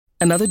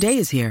Another day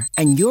is here,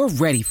 and you're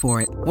ready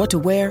for it. What to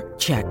wear?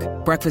 Check.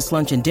 Breakfast,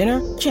 lunch, and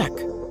dinner? Check.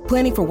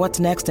 Planning for what's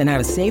next and how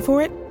to save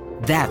for it?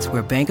 That's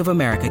where Bank of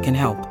America can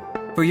help.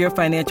 For your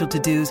financial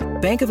to-dos,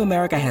 Bank of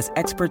America has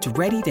experts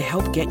ready to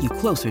help get you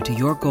closer to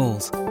your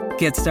goals.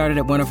 Get started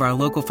at one of our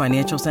local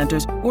financial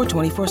centers or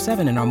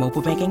 24/7 in our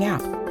mobile banking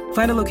app.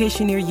 Find a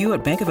location near you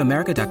at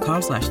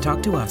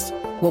bankofamerica.com/talktous.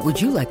 What would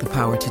you like the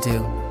power to do?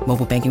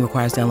 Mobile banking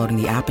requires downloading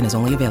the app and is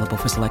only available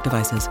for select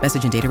devices.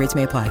 Message and data rates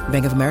may apply.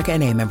 Bank of America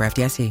N.A., member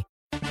FDIC.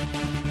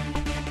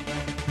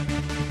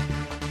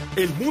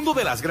 El mundo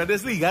de las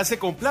grandes ligas se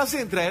complace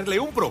en traerle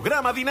un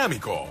programa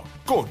dinámico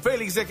con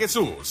Félix de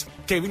Jesús,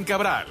 Kevin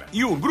Cabral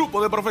y un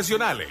grupo de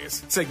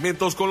profesionales.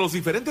 Segmentos con los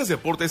diferentes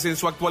deportes en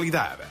su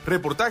actualidad,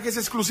 reportajes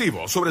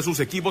exclusivos sobre sus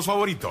equipos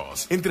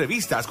favoritos,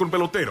 entrevistas con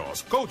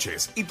peloteros,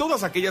 coaches y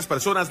todas aquellas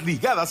personas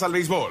ligadas al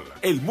béisbol.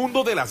 El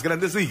mundo de las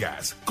grandes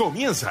ligas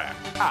comienza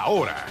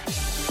ahora.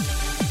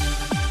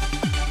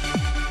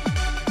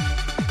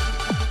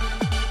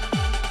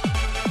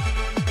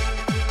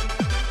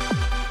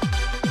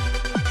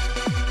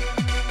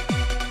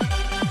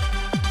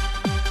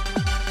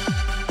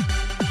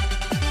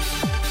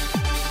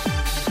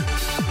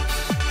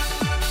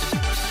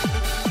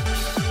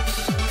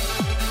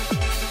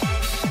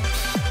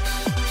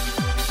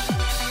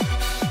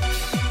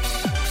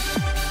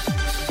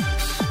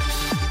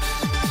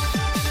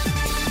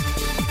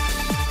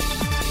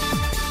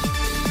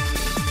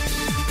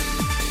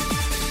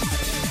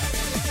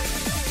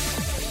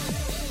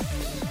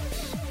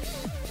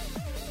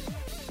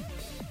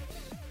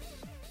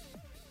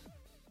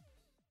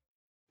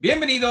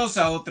 Bienvenidos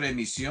a otra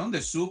emisión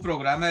de su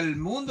programa El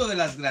Mundo de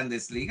las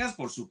Grandes Ligas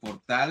por sus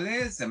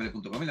portales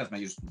ml.com y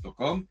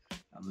lasmayors.com,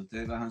 donde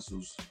ustedes bajan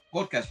sus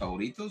podcasts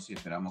favoritos y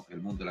esperamos que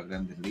El Mundo de las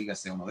Grandes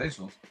Ligas sea uno de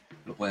esos.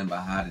 Lo pueden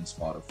bajar en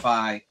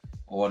Spotify,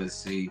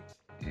 Odyssey,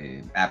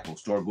 Apple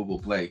Store,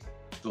 Google Play.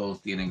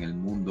 Todos tienen El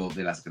Mundo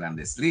de las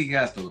Grandes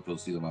Ligas, todo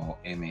producido bajo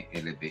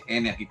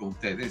MLBN. Aquí con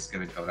ustedes,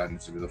 Kevin Cabral y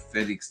el servidor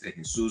Félix de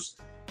Jesús.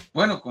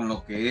 Bueno, con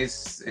lo que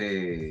es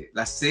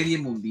la Serie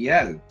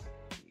Mundial.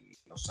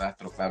 Los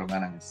Astros, claro,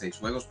 ganan en 6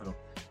 juegos, pero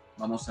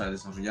vamos a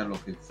desarrollar lo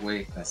que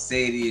fue esta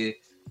serie,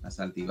 las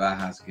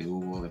altibajas que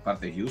hubo de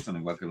parte de Houston,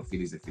 igual que los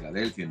Phillies de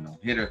Filadelfia, el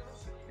no-hitter,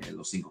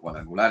 los 5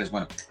 cuadrangulares.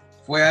 Bueno,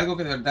 fue algo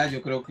que de verdad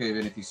yo creo que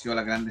benefició a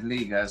las grandes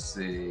ligas.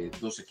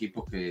 Dos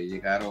equipos que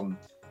llegaron,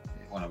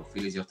 bueno, los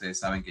Phillies ya ustedes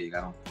saben que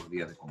llegaron por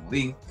vía de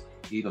comodín,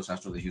 y los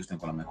Astros de Houston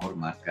con la mejor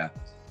marca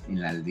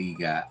en la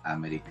Liga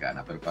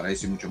Americana. Pero para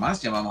eso y mucho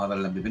más, ya vamos a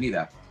darle la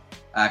bienvenida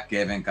a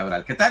Kevin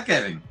Cabral. ¿Qué tal,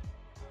 Kevin?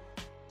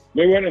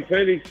 Muy bueno,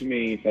 Félix,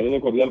 mi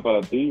saludo cordial para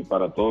ti y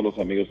para todos los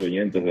amigos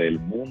oyentes del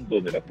Mundo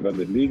de las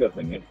Grandes Ligas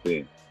en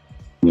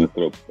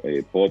nuestro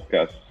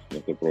podcast,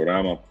 nuestro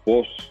programa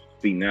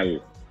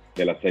post-final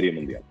de la Serie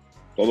Mundial.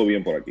 Todo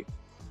bien por aquí.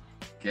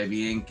 Qué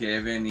bien,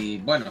 Kevin. Y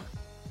bueno,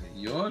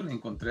 yo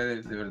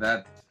encontré de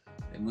verdad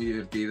muy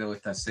divertido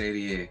esta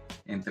serie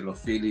entre los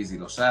Phillies y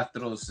los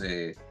Astros.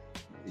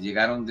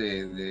 Llegaron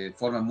de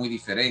forma muy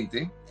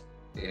diferente.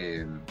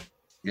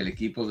 El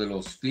equipo de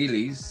los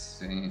Phillies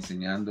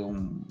enseñando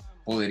un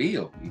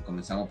poderío, y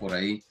comenzamos por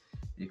ahí,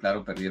 y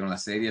claro, perdieron la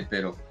serie,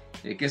 pero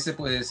 ¿qué se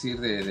puede decir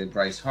de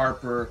Bryce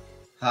Harper,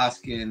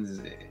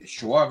 Hoskins,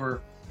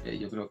 Schwarber?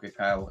 Yo creo que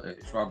Kyle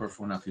Schwarber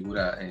fue una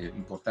figura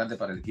importante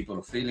para el equipo de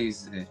los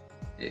Phillies.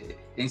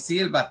 En sí,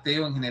 el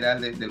bateo en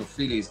general de los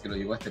Phillies que lo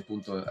llevó a este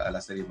punto a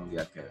la Serie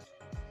Mundial.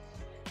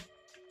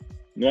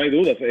 No hay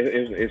dudas,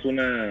 es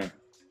una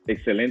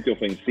excelente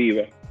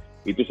ofensiva.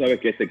 Y tú sabes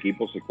que este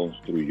equipo se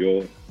construyó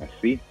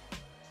así.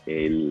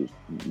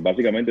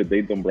 Básicamente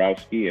Dayton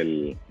Browski,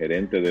 el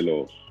gerente de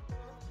los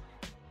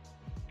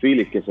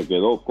Phillies, que se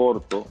quedó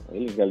corto,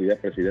 él en realidad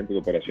es presidente de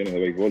operaciones de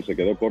béisbol, se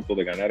quedó corto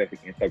de ganar en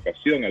esta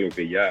ocasión, algo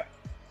que ya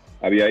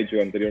había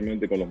hecho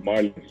anteriormente con los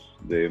Marlins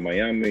de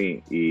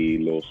Miami y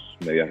los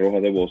Medias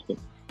Rojas de Boston.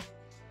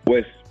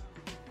 Pues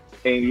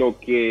en lo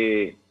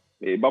que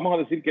vamos a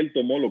decir que él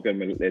tomó lo que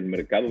el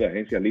mercado de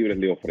agencias libres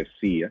le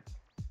ofrecía.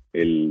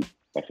 El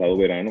pasado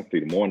verano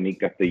firmó a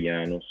Nick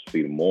Castellanos,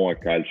 firmó a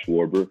Kyle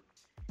Schwarber,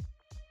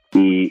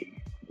 y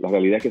la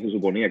realidad es que se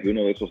suponía que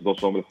uno de esos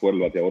dos hombres fuera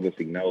el bateador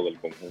designado del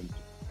conjunto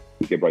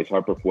y que Bryce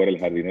Harper fuera el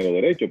jardinero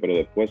derecho, pero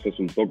después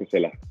resultó que se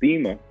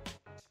lastima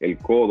el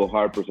codo.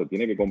 Harper se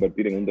tiene que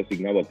convertir en un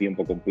designado a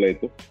tiempo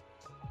completo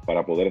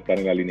para poder estar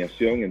en la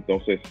alineación.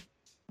 Entonces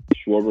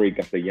Schwarber y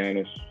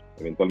Castellanos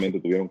eventualmente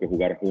tuvieron que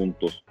jugar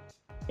juntos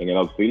en el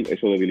outfield.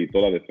 Eso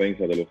debilitó la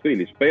defensa de los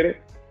Phillies, pero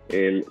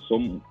es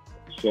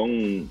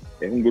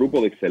un grupo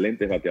de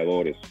excelentes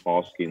bateadores: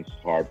 Hoskins,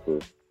 Harper,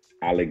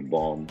 Alec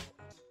Bohm,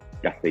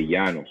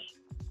 Castellanos,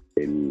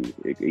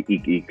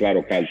 y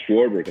claro, Kyle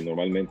Schwarber, que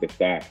normalmente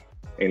está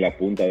en la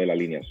punta de la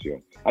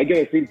alineación. Hay que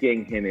decir que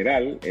en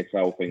general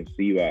esa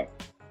ofensiva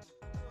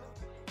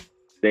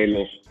de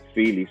los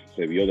Phillies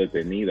se vio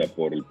detenida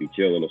por el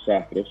picheo de los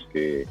Astros,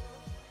 que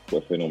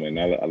fue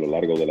fenomenal a lo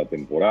largo de la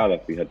temporada.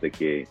 Fíjate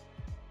que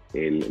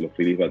los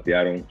Phillies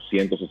batearon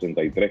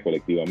 163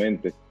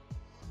 colectivamente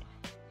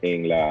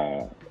en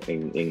la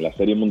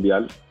Serie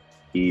Mundial,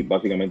 y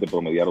básicamente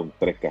promediaron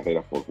 3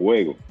 carreras por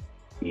juego.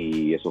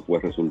 Y eso fue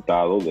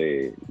resultado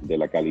de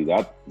la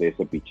calidad de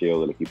ese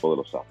picheo del equipo de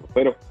los Astros.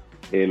 Pero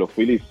los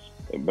Phillies,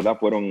 en verdad,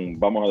 fueron,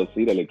 vamos a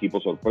decir, el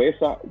equipo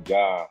sorpresa.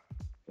 Ya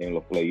en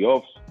los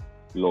playoffs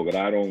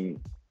lograron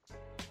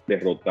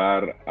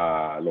derrotar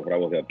a los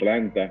Bravos de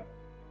Atlanta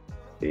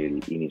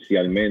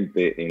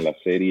inicialmente en la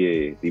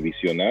serie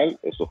divisional.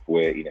 Eso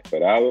fue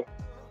inesperado.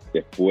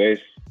 Después,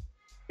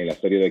 en la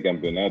serie de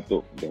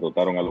campeonato,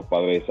 derrotaron a los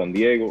Padres de San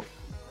Diego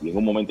y en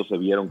un momento se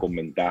vieron con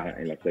ventaja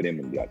en la serie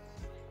mundial.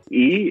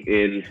 Y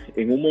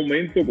en un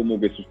momento como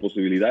que sus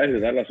posibilidades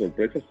de dar la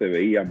sorpresa se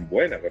veían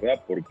buenas,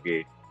 ¿verdad?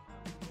 Porque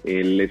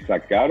le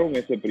sacaron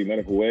ese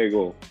primer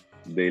juego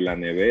de la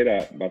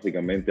nevera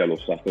básicamente a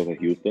los Astros de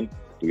Houston.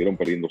 Estuvieron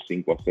perdiendo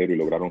 5-0 y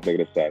lograron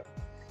regresar.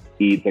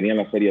 Y tenían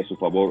la serie a su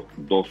favor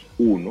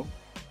 2-1,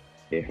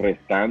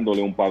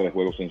 restándole un par de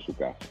juegos en su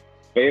casa.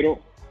 Pero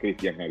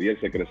Cristian Javier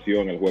se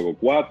creció en el juego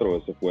 4.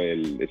 Ese fue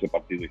ese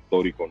partido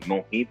histórico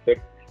no-hitter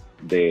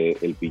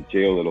del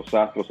picheo de los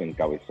Astros,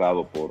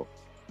 encabezado por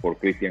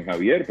Cristian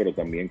Javier, pero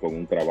también con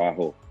un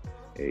trabajo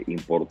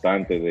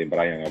importante de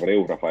Brian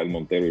Abreu, Rafael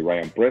Montero y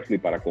Ryan Presley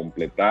para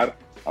completar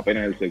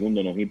apenas el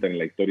segundo no-hitter en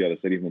la historia de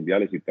series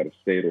mundiales y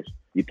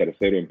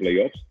tercero en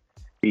playoffs.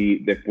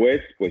 Y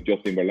después, pues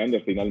Justin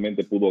Verlander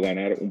finalmente pudo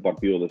ganar un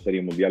partido de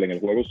serie mundial en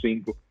el juego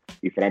 5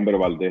 y Framber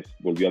Valdez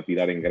volvió a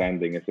tirar en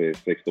grande en ese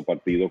sexto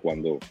partido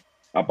cuando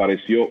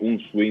apareció un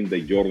swing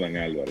de Jordan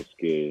Álvarez,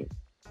 que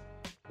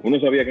uno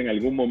sabía que en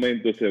algún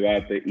momento ese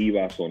bate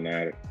iba a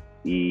sonar.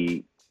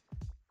 Y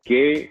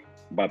qué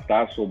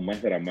batazo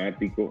más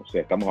dramático. O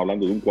sea, estamos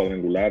hablando de un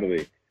cuadrangular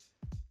de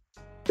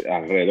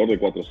alrededor de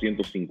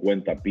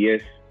 450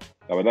 pies.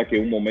 La verdad que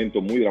un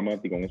momento muy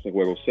dramático en ese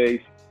juego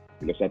 6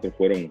 y los Astros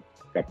fueron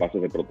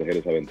capaces de proteger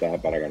esa ventaja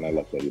para ganar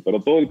la serie.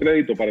 Pero todo el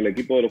crédito para el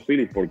equipo de los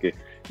Phillies, porque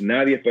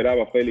nadie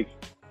esperaba, Félix,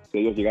 que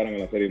ellos llegaran a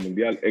la Serie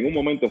Mundial. En un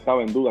momento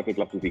estaba en duda que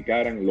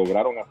clasificaran,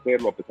 lograron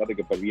hacerlo a pesar de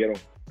que perdieron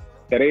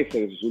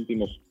 13 de sus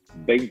últimos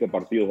 20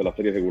 partidos de la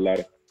serie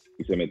regular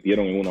y se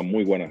metieron en una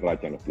muy buena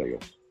racha en los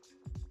playoffs.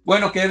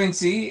 Bueno, Kevin,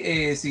 sí,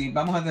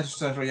 vamos a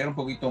desarrollar un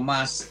poquito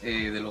más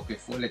de lo que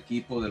fue el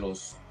equipo de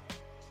los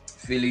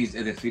Phillies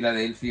de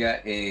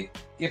Filadelfia.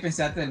 ¿Qué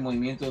pensaste del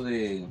movimiento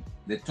de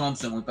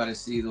Thompson? Muy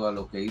parecido a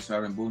lo que hizo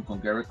Aaron Boone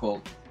con Garrett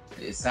Cole.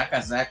 Saca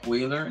a Zach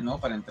Wheeler, ¿no?,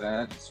 para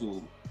entrar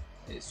su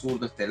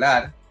zurdo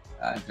estelar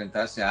a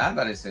enfrentarse a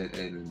Álvarez,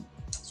 el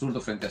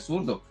zurdo frente a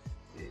zurdo.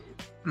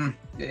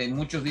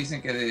 Muchos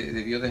dicen que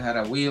debió dejar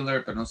a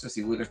Wheeler, pero no sé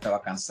si Wheeler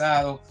estaba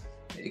cansado.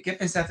 ¿Qué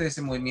pensaste de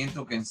ese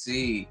movimiento que en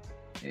sí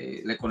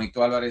le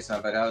conectó a Álvarez a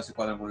Alvarado, ese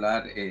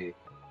cuadrangular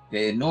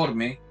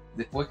enorme?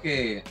 Después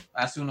que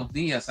hace unos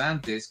días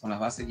antes, con las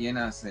bases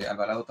llenas,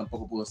 Alvarado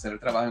tampoco pudo hacer el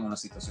trabajo en una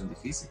situación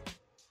difícil.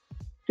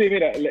 Sí,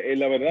 mira,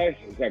 la verdad es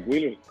que Zach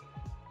Wheeler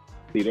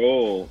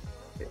tiró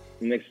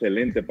un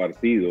excelente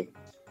partido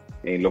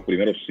en los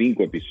primeros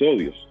 5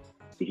 episodios.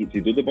 Y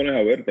si tú te pones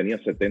a ver, tenía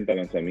 70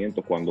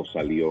 lanzamientos cuando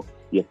salió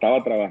y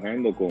estaba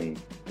trabajando con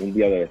un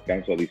día de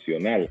descanso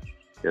adicional,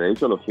 que de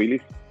hecho los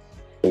Phillies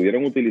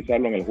pudieron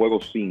utilizarlo en el juego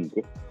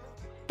 5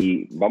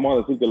 y vamos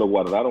a decir que lo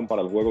guardaron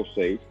para el juego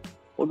 6,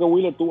 porque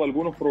Wheeler tuvo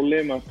algunos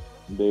problemas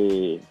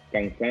de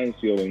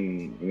cansancio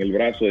en el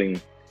brazo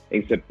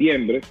en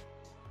septiembre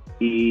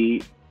y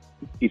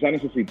quizá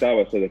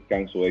necesitaba ese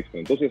descanso extra.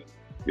 Entonces,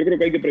 yo creo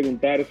que hay que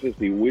preguntarse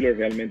si Wheeler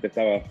realmente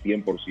estaba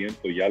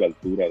 100% ya a la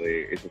altura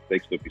de ese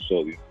sexto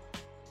episodio.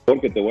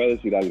 Porque te voy a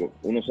decir algo,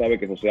 uno sabe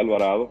que José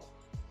Alvarado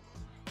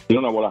tiene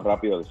una bola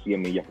rápida de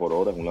 100 millas por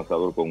hora, es un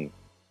lanzador con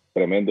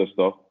tremendo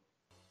stuff,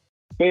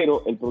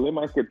 pero el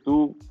problema es que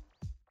tú,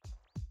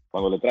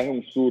 cuando le traes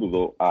un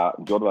zurdo a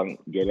Jordan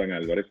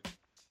Álvarez,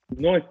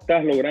 no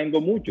estás logrando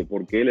mucho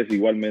porque él es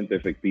igualmente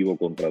efectivo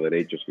contra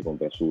derechos que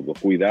contra zurdos.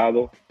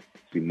 Cuidado,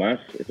 si más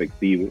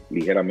efectivo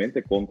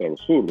ligeramente contra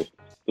los zurdos.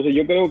 Entonces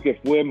yo creo que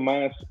fue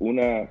más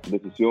una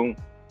decisión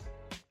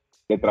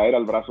de traer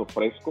al brazo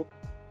fresco.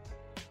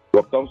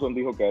 Rob Thompson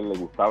dijo que a él le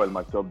gustaba el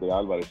matchup de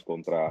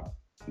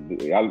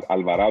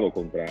Alvarado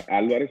contra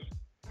Álvarez,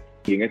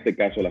 y en este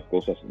caso las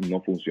cosas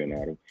no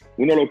funcionaron.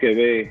 Uno lo que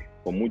ve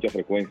con mucha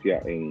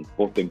frecuencia en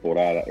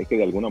postemporada es que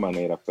de alguna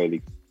manera,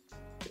 Félix,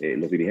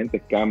 los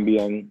dirigentes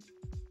cambian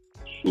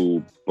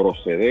su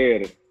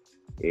proceder,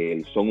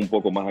 son un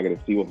poco más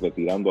agresivos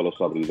retirando a los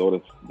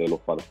abridores de los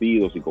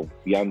partidos y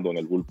confiando en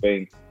el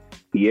bullpen,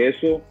 y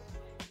eso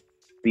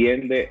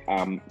tiende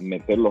a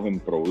meterlos en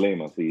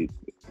problemas. Y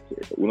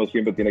uno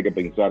siempre tiene que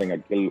pensar en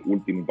aquel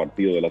último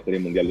partido de la Serie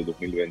Mundial de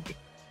 2020,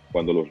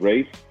 cuando los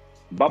Rays,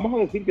 vamos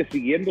a decir que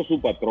siguiendo su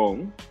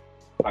patrón,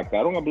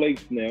 sacaron a Blake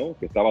Snell,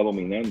 que estaba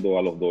dominando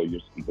a los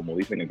Dodgers, y como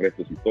dicen el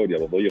resto de su historia,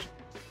 los Dodgers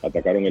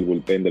atacaron el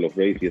bullpen de los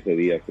Rays y ese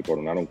día se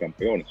coronaron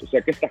campeones. O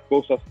sea que estas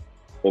cosas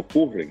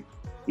ocurren,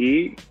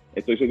 y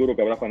estoy seguro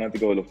que habrá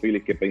fanáticos de los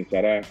Phillies que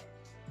pensará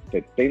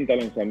 70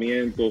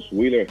 lanzamientos,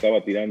 Wheeler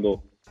estaba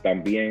tirando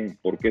también,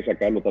 ¿por qué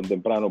sacarlo tan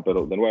temprano?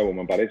 Pero de nuevo,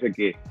 me parece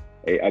que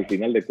al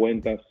final de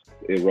cuentas,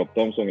 Rob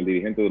Thompson, el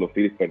dirigente de los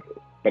Phillies,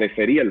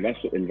 prefería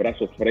el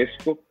brazo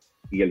fresco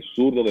y el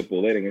zurdo de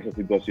poder en esa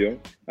situación,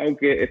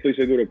 aunque estoy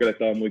seguro que él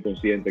estaba muy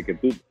consciente que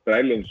tú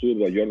traerle un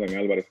zurdo a Jordan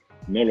Álvarez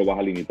no lo vas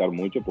a limitar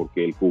mucho,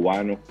 porque el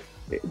cubano,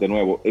 de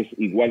nuevo, es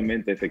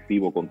igualmente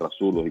efectivo contra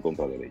zurdos y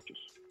contra derechos.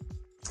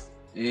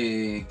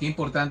 Qué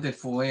importante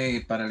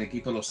fue para el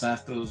equipo de los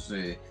Astros.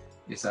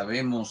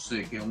 Sabemos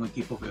que es un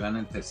equipo que gana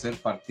el tercer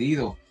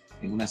partido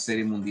en una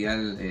serie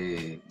mundial,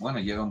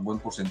 lleva un buen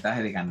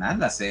porcentaje de ganar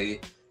la serie,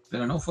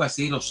 pero no fue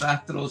así. Los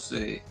Astros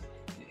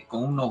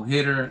con un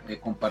no-hitter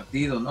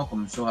compartido, ¿no?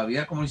 Comenzó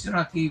Javier, como lo hicieron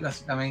aquí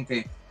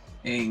básicamente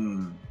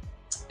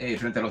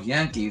frente a los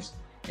Yankees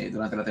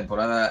durante la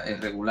temporada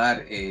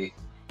regular.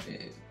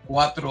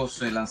 4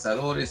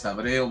 lanzadores,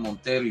 Abreu,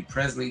 Montero y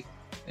Presley,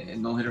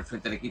 no-hitter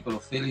frente al equipo de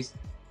los Phillies.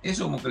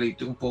 Eso como que le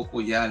quitó un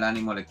poco ya el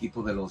ánimo al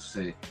equipo de los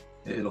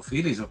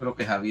Phillies. Yo creo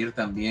que Javier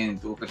también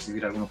tuvo que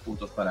recibir algunos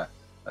puntos para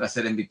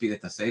ser MVP de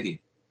esta serie.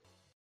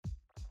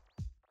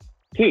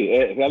 Sí,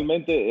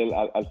 realmente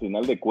al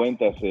final de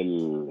cuentas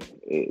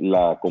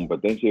la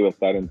competencia iba a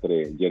estar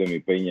entre Jeremy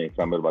Peña y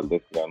Framber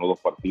Valdez, que ganó 2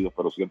 partidos,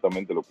 pero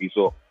ciertamente lo que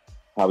hizo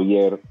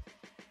Javier.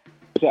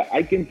 O sea,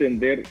 hay que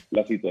entender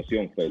la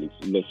situación, Félix.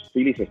 Los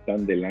Phillies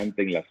están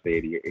delante en la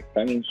serie,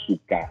 están en su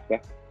casa,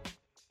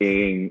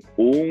 en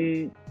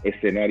un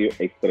escenario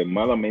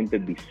extremadamente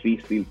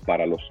difícil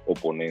para los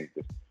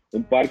oponentes.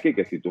 Un parque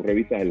que, si tú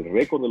revisas el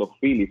récord de los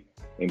Phillies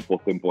en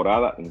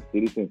postemporada en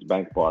Citizens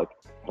Bank Park,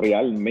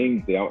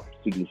 realmente ha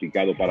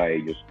significado para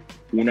ellos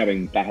una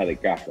ventaja de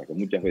casa, que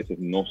muchas veces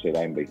no se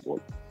da en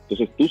béisbol.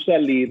 Entonces, tú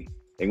salir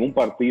en un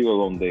partido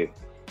donde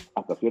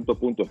hasta cierto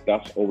punto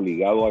estás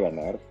obligado a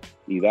ganar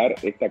y dar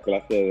esta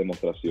clase de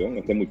demostración,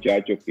 este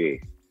muchacho que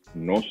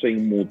no se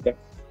inmuta,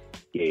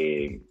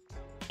 que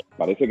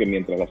parece que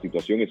mientras la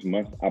situación es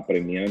más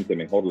apremiante,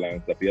 mejor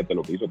lanza. Fíjate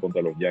lo que hizo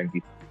contra los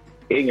Yankees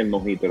en el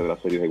no-hitter de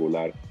la serie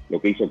regular, lo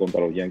que hizo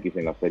contra los Yankees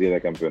en la serie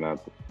de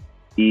campeonato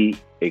y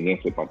en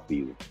ese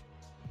partido.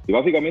 Y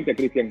básicamente a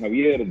Cristian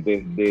Javier,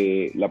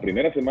 desde la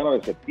primera semana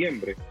de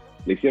septiembre,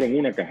 le hicieron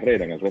una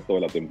carrera en el resto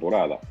de la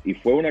temporada. Y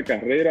fue una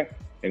carrera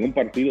en un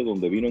partido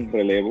donde vino en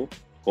relevo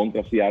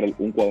contra Seattle,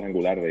 un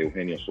cuadrangular de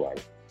Eugenio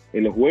Suárez.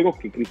 En los juegos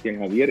que Cristian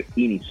Javier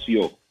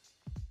inició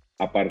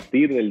a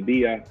partir del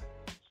día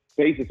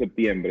 6 de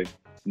septiembre,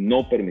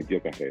 no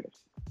permitió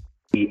carreras.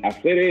 Y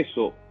hacer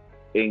eso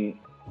en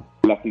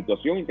la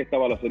situación en que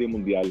estaba la Serie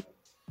Mundial,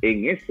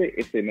 en ese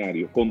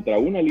escenario, contra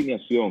una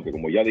alineación que,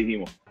 como ya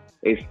dijimos,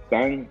 es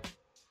tan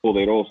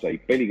poderosa y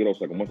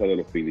peligrosa como esa de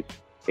los Phillies,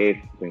 es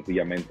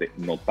sencillamente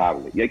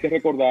notable. Y hay que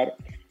recordar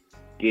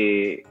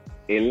que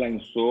él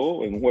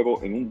lanzó en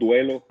un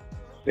duelo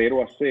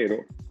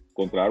 0-0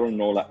 contra Aaron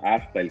Nola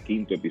hasta el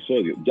 5º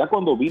episodio. Ya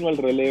cuando vino el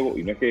relevo,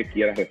 y no es que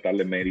quiera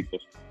restarle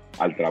méritos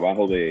al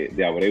trabajo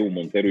de Abreu,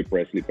 Montero y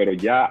Presley, pero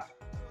ya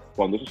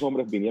cuando esos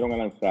hombres vinieron a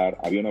lanzar,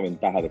 había una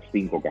ventaja de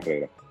 5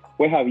 carreras.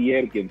 Fue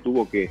Javier quien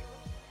tuvo que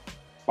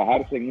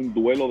bajarse en un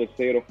duelo de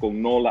ceros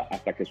con Nola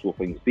hasta que su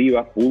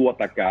ofensiva pudo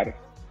atacar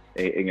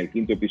en el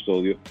 5º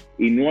episodio,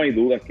 y no hay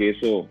duda que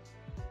eso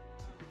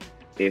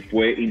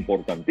fue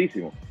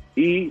importantísimo.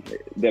 Y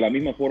de la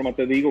misma forma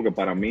te digo que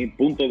para mí,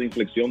 punto de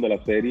inflexión de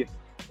la serie,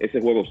 ese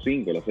juego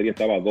 5, la serie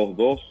estaba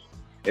 2-2,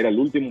 era el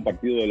último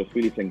partido de los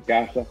Phillies en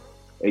casa,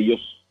 ellos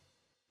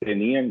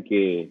tenían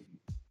que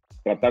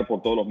tratar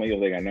por todos los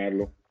medios de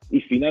ganarlo, y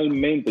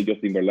finalmente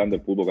Justin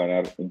Verlander pudo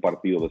ganar un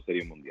partido de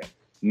serie mundial.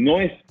 No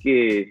es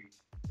que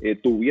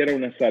tuviera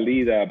una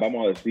salida,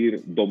 vamos a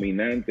decir,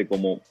 dominante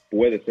como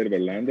puede ser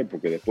Verlander,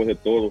 porque después de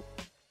todo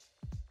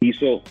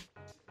hizo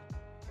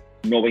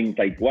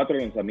 94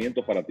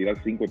 lanzamientos para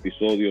tirar 5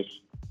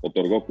 episodios,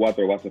 otorgó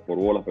 4 bases por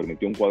bolas,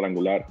 permitió un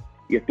cuadrangular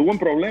y estuvo en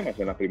problemas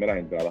en las primeras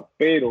entradas,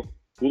 pero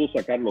pudo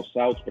sacar los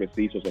outs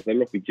precisos, hacer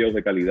los picheos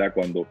de calidad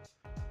cuando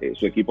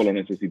su equipo lo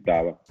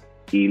necesitaba,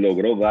 y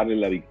logró darle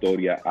la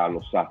victoria a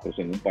los Astros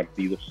en un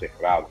partido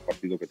cerrado, un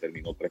partido que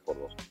terminó 3-2.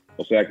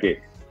 O sea que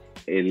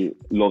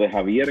lo de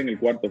Javier en el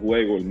 4º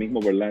juego, el mismo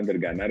Verlander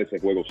ganar ese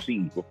juego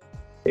 5,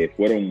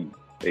 fueron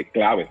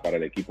claves para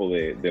el equipo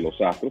de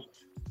los Astros,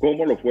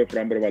 como lo fue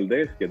Framber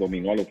Valdez, que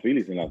dominó a los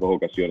Phillies en las 2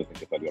 ocasiones en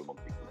que salió al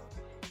montículo.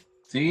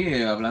 Sí,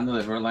 hablando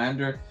de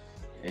Verlander,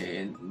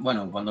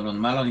 cuando los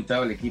malos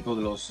necesitaba el equipo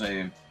de los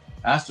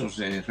Astros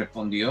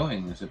respondió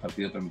en ese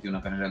partido, permitió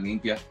una carrera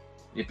limpia,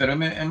 pero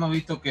hemos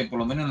visto que por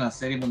lo menos en la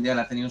Serie Mundial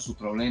ha tenido sus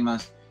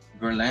problemas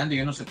Verlander,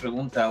 y uno se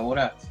pregunta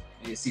ahora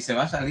si se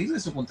va a salir de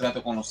su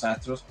contrato con los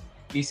Astros,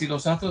 y si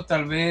los Astros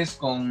tal vez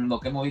con lo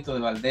que hemos visto de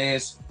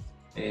Valdez,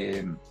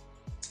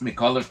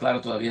 McCullers,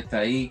 claro, todavía está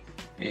ahí,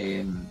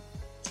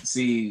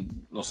 si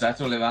los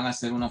Astros le van a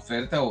hacer una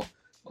oferta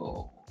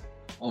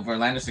o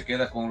Verlander se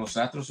queda con los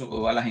Astros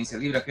o va a la agencia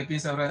libre. ¿Qué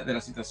piensa ahora de la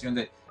situación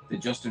de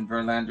Justin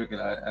Verlander, que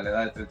a la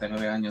edad de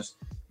 39 años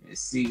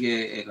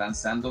sigue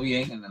lanzando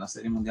bien? En la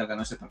Serie Mundial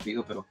ganó ese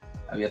partido, pero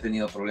había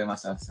tenido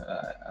problemas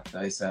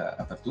hasta esa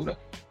apertura.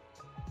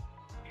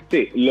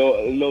 Sí,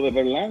 lo de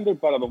Verlander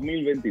para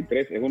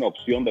 2023 es una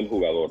opción del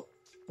jugador.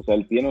 O sea,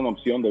 él tiene una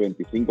opción de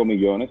 25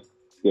 millones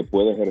que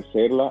puede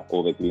ejercerla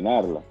o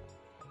declinarla.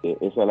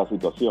 Esa es la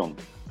situación.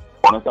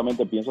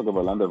 Honestamente pienso que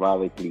Verlander va a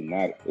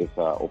declinar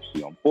esa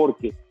opción,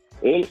 porque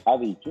Él ha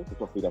dicho que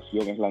su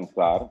aspiración es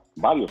lanzar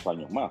varios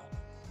años más.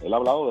 Él ha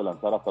hablado de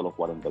lanzar hasta los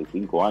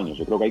 45 años.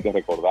 Yo creo que hay que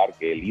recordar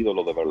que el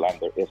ídolo de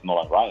Verlander es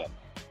Nolan Ryan.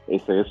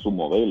 Ese es su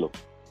modelo.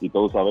 Y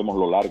todos sabemos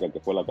lo larga que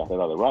fue la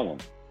carrera de Ryan.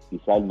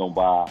 Quizá él no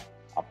va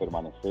a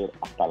permanecer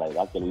hasta la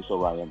edad que lo hizo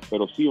Ryan,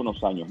 pero sí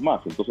unos años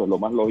más. Entonces lo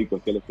más lógico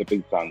es que él esté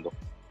pensando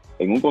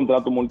en un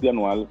contrato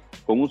multianual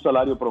con un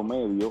salario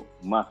promedio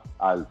más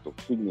alto,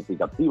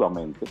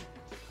 significativamente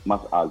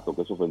más alto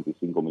que esos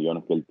 25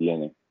 millones que él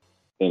tiene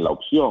en la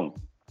opción.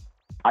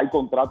 Hay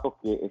contratos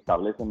que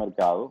establece el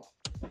mercado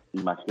y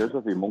Max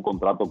Scherzer firmó un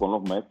contrato con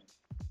los Mets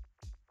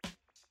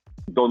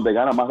donde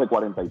gana más de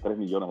 43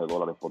 millones de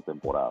dólares por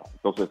temporada.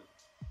 Entonces,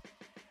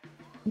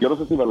 yo no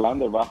sé si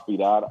Verlander va a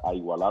aspirar a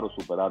igualar o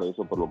superar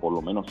eso, pero por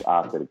lo menos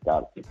a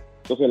acercarse.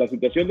 Entonces, la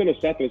situación de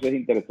los Astros es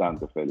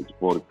interesante, Félix,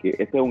 porque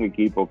este es un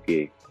equipo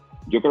que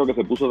yo creo que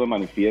se puso de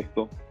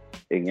manifiesto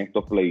en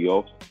estos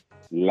playoffs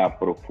la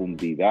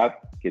profundidad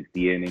que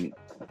tienen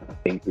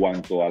en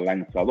cuanto a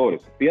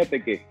lanzadores.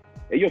 Fíjate que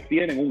ellos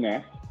tienen un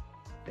as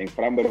en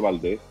Framber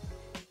Valdez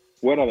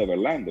fuera de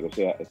Verlander. O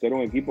sea, este era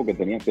un equipo que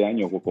tenía este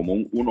año como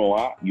un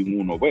 1A y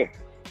un 1B.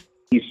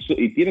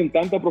 Y tienen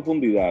tanta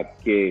profundidad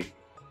que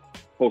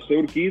José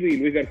Urquidy y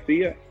Luis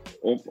García,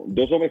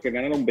 dos hombres que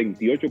ganaron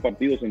 28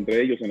 partidos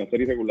entre ellos en la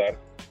serie regular,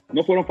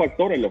 no fueron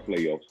factores en los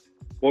playoffs,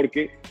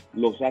 porque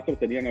los Astros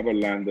tenían a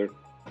Verlander,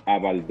 a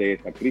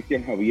Valdez, a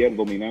Cristian Javier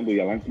dominando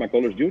y a Lance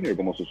McCullers Jr.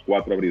 como sus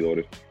 4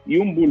 abridores, y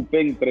un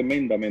bullpen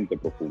tremendamente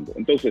profundo.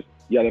 Entonces,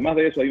 y además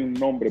de eso hay un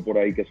nombre por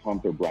ahí que es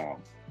Hunter Brown,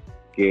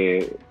 que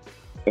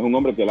es un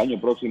hombre que el año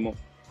próximo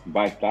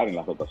va a estar en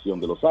la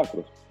rotación de los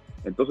Astros.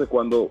 Entonces,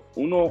 cuando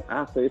uno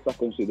hace esas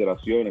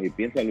consideraciones y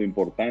piensa en lo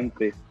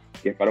importante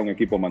que es para un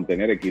equipo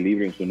mantener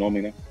equilibrio en su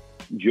nómina,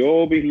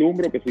 yo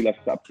vislumbro que si las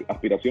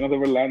aspiraciones de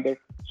Verlander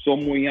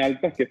son muy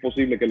altas, que es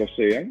posible que lo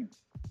sean,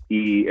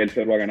 y él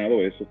se lo ha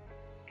ganado eso,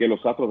 que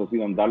los Astros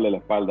decidan darle la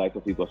espalda a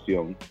esa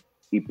situación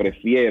y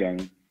prefieran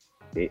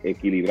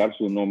equilibrar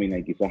su nómina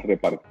y quizás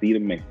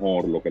repartir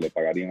mejor lo que le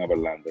pagarían a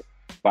Verlander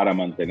para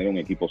mantener un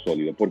equipo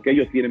sólido, porque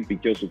ellos tienen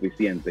picheo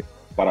suficiente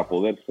para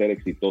poder ser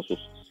exitosos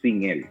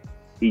sin él.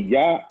 Y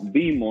ya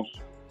vimos,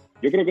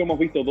 yo creo que hemos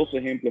visto 2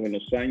 ejemplos en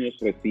los años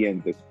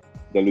recientes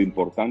de lo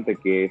importante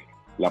que es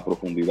la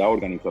profundidad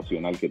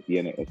organizacional que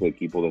tiene ese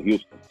equipo de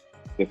Houston.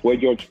 Se fue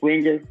George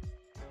Springer,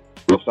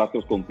 los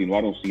Astros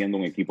continuaron siendo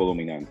un equipo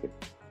dominante.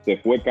 Se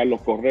fue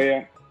Carlos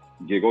Correa,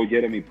 llegó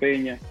Jeremy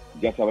Peña,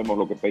 ya sabemos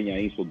lo que Peña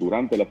hizo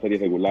durante la serie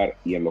regular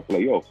y en los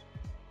playoffs.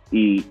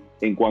 Y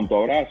en cuanto a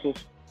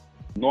abrazos,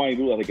 no hay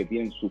duda de que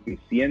tienen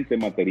suficiente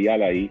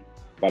material ahí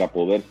para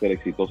poder ser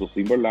exitosos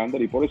sin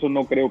Verlander, y por eso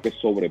no creo que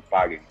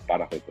sobrepaguen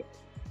para retener.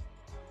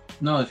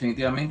 No,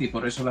 definitivamente, y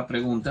por eso la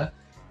pregunta,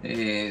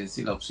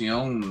 si la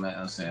opción,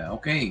 o sea,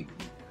 ok,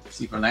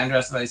 si Verlander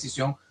hace la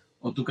decisión,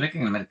 o tú crees que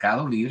en el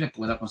mercado libre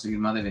pueda conseguir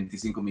más de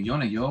 25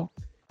 millones. Yo,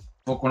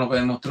 con lo que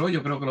demostró,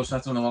 yo creo que los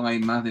Astros no van a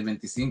ir más de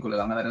 25, le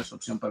van a dar esa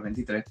opción para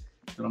 23.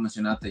 Tú lo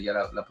mencionaste ya,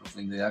 la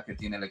profundidad que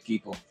tiene el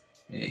equipo,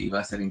 y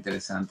va a ser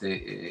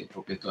interesante,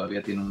 porque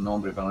todavía tiene un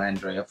nombre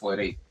Verlander allá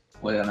afuera y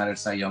puede ganar el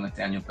Cy Young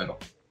este año, pero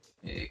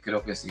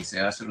creo que si se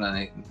hace una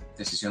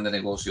decisión de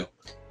negocio,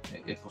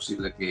 es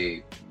posible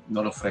que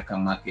no le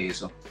ofrezcan más que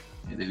eso,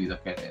 debido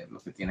a que lo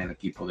que tiene el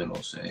equipo de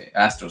los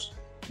Astros.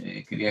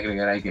 Quería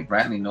agregar ahí que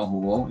Bradley no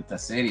jugó esta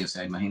serie, o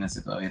sea,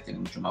 imagínense, todavía tiene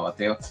mucho más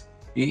bateo.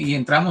 Y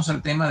entramos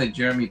al tema de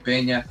Jeremy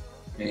Peña,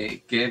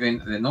 que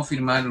de no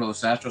firmar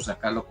los Astros a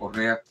Carlos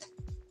Correa,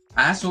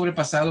 ha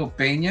sobrepasado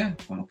Peña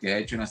con lo que ha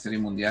hecho en la Serie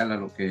Mundial a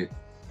lo que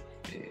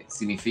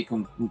significa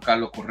un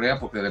Carlos Correa,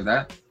 porque de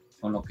verdad,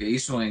 con lo que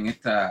hizo en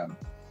esta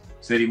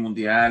Serie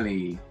Mundial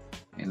y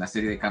en la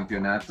serie de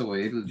campeonato,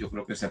 yo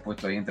creo que se ha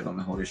puesto ahí entre los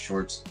mejores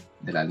shorts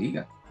de la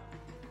liga.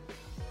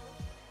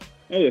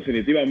 No,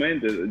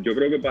 definitivamente. Yo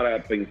creo que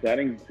para pensar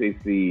en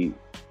si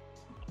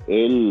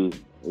él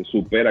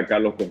supera a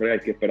Carlos Correa hay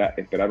que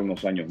esperar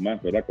unos años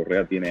más, ¿verdad?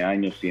 Correa tiene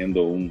años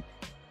siendo un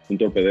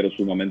torpedero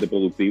sumamente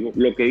productivo.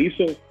 Lo que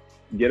hizo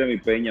Jeremy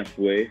Peña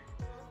fue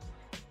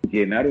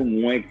llenar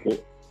un hueco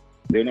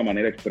de una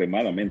manera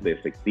extremadamente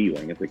efectiva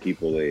en ese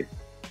equipo de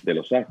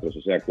los Astros.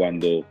 O sea,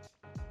 cuando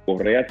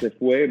Correa se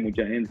fue,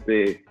 mucha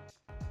gente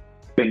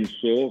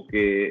pensó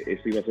que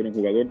ese iba a ser un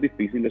jugador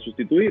difícil de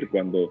sustituir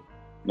cuando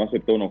no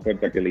aceptó una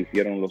oferta que le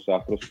hicieron los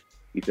Astros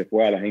y se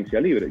fue a la agencia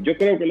libre. Yo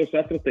creo que los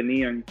Astros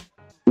tenían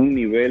un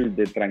nivel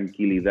de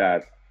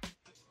tranquilidad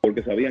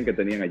porque sabían que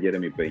tenían a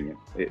Jeremy Peña.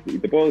 Y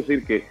te puedo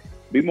decir que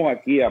vimos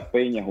aquí a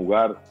Peña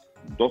jugar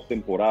 2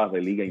 temporadas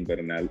de liga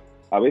invernal.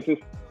 A veces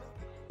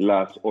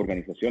las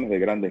organizaciones de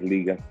grandes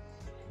ligas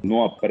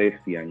no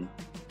aprecian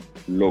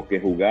lo que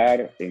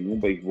jugar en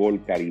un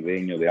béisbol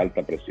caribeño de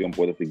alta presión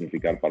puede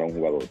significar para un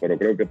jugador. Pero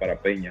creo que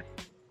para Peña,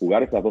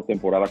 jugar esas 2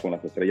 temporadas con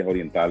las Estrellas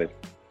Orientales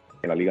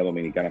en la Liga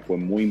Dominicana fue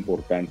muy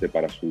importante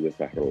para su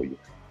desarrollo.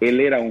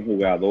 Él era un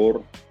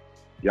jugador,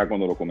 ya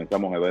cuando lo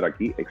comenzamos a ver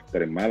aquí,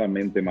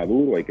 extremadamente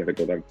maduro. Hay que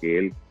recordar que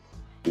él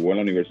jugó en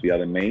la Universidad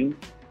de Maine,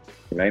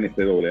 en la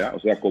NCAA. O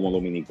sea, como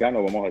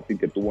dominicano, vamos a decir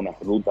que tuvo una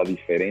ruta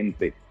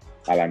diferente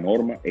a la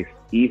norma, es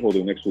hijo de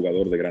un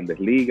exjugador de Grandes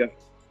Ligas,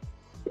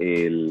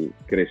 él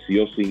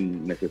creció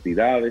sin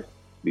necesidades,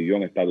 vivió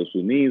en Estados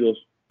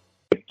Unidos,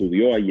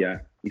 estudió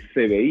allá y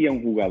se veía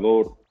un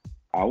jugador,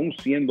 aún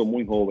siendo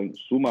muy joven,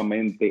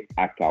 sumamente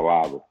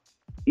acabado.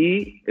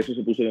 Y eso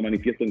se puso de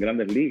manifiesto en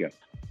Grandes Ligas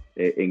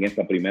en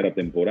esta primera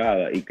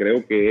temporada. Y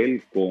creo que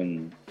él,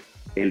 con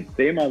el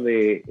tema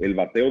del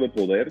bateo de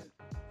poder,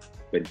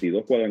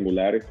 22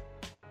 cuadrangulares,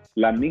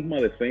 la misma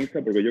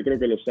defensa, porque yo creo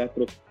que los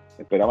Astros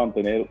esperaban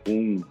tener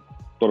un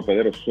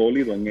torpedero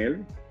sólido en él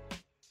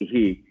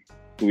y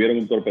tuvieron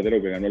un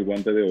torpedero que ganó el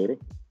Guante de Oro.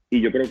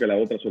 Y yo creo que la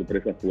otra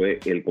sorpresa fue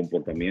el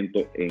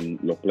comportamiento en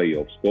los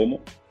playoffs,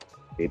 como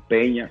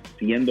Peña,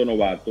 siendo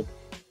novato,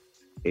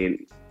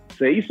 él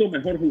se hizo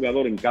mejor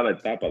jugador en cada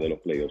etapa de los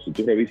playoffs. Si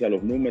tú revisas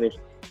los números,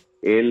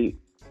 él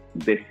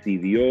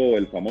decidió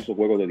el famoso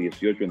juego de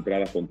 18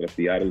 entradas contra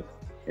Seattle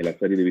en la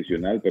serie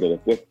divisional, pero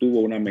después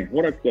tuvo una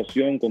mejor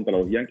actuación contra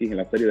los Yankees en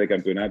la serie de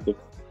campeonato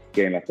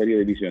que en la serie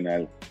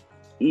divisional,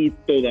 y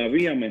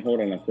todavía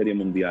mejor en la serie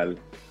mundial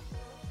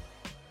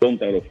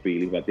contra los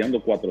Phillies,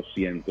 bateando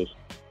 400,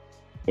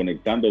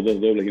 conectando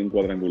 2 dobles y un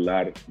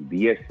cuadrangular,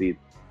 10 hits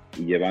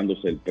y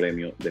llevándose el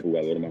premio de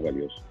jugador más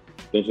valioso.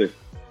 Entonces,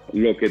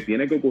 lo que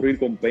tiene que ocurrir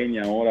con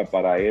Peña ahora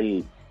para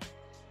él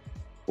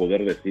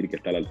poder decir que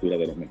está a la altura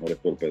de los mejores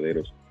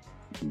torpederos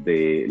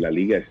de la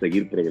liga es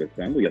seguir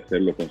progresando y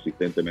hacerlo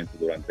consistentemente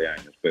durante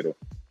años. Pero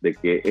de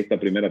que esta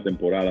primera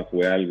temporada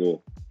fue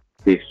algo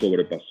que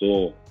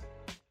sobrepasó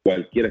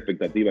cualquier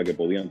expectativa que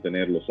podían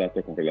tener los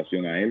Astros con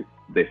relación a él,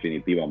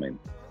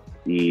 definitivamente.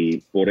 Y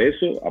por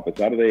eso, a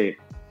pesar de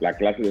la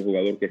clase de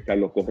jugador que es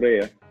Carlos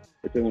Correa,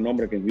 este es un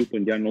hombre que en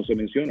Houston ya no se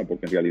menciona,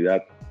 porque en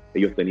realidad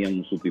ellos tenían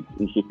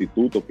un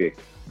sustituto que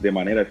de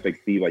manera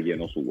efectiva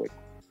llenó su hueco.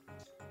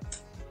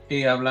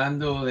 Y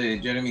hablando de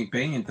Jeremy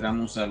Payne,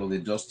 entramos a lo de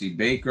Dusty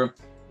Baker.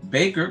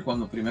 Baker,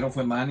 cuando primero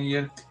fue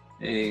manager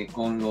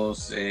con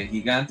los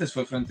Gigantes,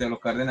 fue frente a los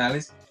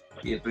Cardenales,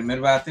 y el primer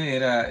bate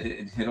era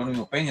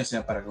Jerónimo Peña. O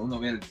sea, para que uno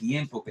vea el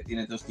tiempo que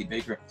tiene Dusty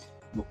Baker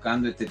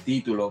buscando este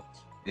título,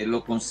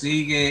 lo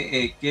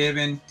consigue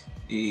Kevin.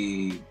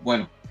 Y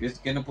bueno,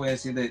 ¿qué no puede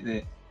decir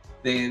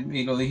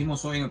y lo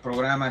dijimos hoy en el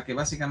programa, que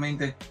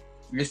básicamente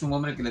es un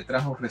hombre que le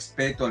trajo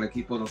respeto al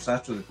equipo de los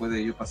Astros después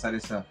de ellos pasar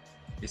esas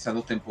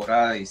 2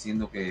 temporadas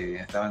diciendo que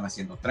estaban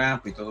haciendo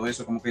trampa y todo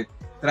eso? Como que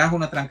trajo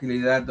una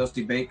tranquilidad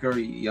Dusty Baker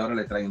y ahora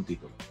le trae un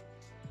título.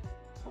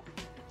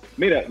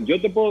 Mira, yo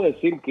te puedo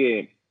decir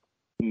que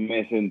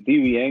me sentí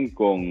bien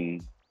con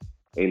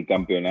el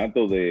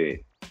campeonato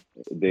de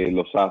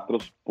los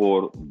Astros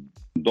por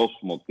 2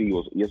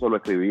 motivos, y eso lo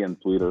escribí en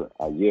Twitter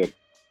ayer.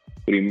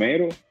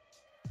 Primero,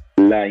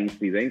 la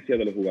incidencia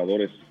de los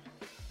jugadores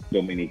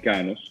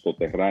dominicanos,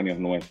 coterráneos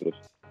nuestros,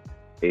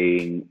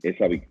 en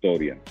esa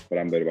victoria.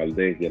 Framber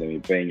Valdez, Jeremy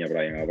Peña,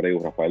 Brian Abreu,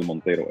 Rafael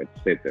Montero,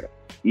 etc.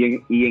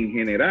 Y en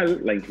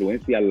general, la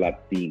influencia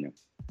latina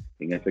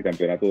en este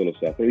campeonato de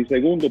los Astros. Y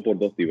segundo, por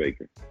Dusty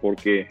Baker,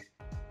 porque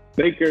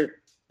Baker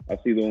ha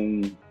sido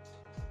un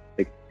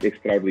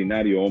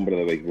extraordinario hombre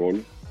de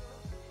béisbol,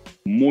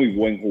 muy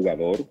buen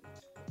jugador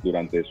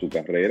durante su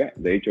carrera.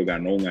 De hecho,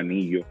 ganó un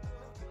anillo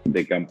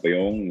de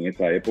campeón en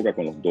esa época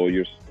con los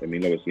Dodgers en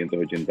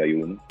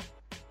 1981.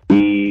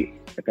 Y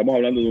estamos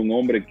hablando de un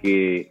hombre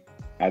que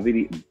ha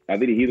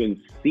dirigido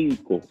en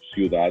 5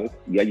 ciudades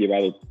y ha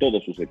llevado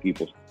todos sus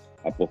equipos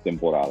a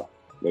postemporada.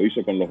 Lo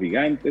hizo con los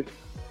Gigantes,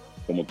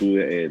 como tú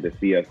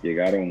decías,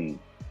 llegaron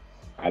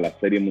a la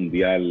Serie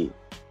Mundial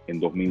en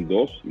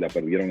 2002 y la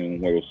perdieron en un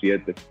juego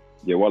 7.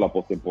 Llevó a la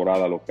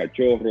postemporada a los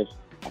Cachorros,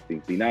 a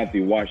Cincinnati,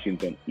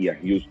 Washington y a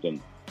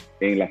Houston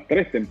en las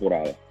 3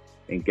 temporadas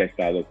en que ha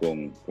estado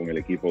con el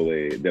equipo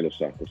de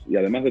los Astros. Y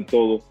además de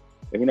todo,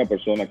 es una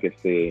persona que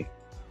se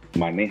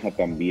maneja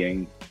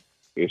también,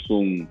 es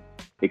un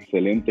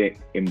excelente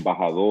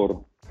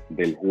embajador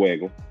del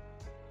juego,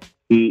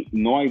 y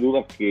no hay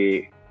duda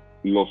que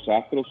los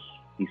Astros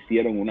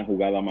hicieron una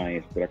jugada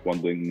maestra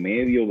cuando, en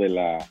medio de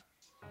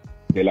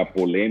la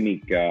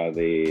polémica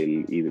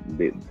de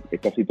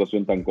esta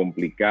situación tan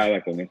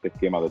complicada con este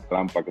esquema de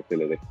trampa que se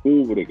le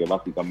descubre, que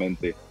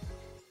básicamente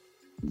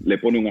le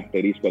pone un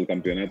asterisco al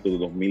campeonato de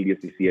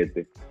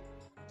 2017,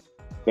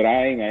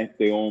 traen a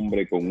este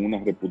hombre con una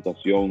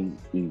reputación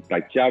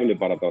intachable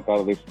para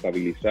tratar de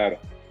estabilizar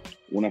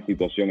una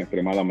situación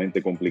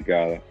extremadamente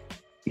complicada,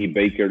 y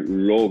Baker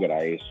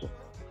logra eso.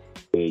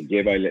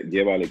 Lleva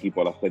al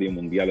equipo a la Serie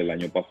Mundial el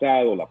año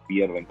pasado, la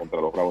pierden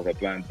contra los Bravos de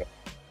Atlanta,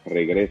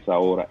 regresa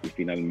ahora y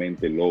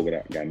finalmente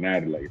logra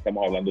ganarla. Y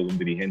estamos hablando de un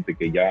dirigente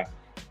que ya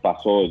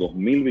pasó de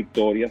 2,000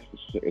 victorias,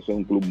 eso es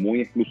un club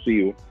muy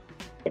exclusivo,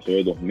 pasó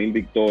de 2,000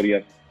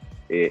 victorias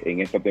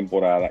en esta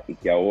temporada, y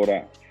que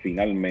ahora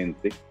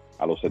finalmente,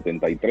 a los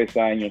 73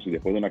 años y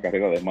después de una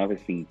carrera de más de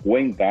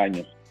 50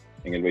 años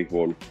en el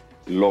béisbol,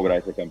 logra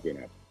ese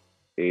campeonato.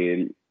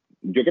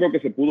 Yo creo que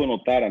se pudo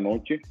notar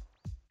anoche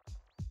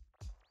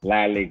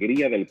la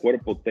alegría del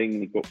cuerpo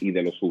técnico y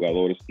de los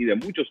jugadores y de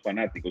muchos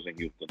fanáticos en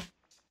Houston,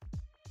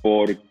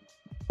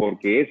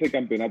 porque ese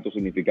campeonato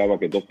significaba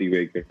que Dusty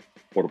Baker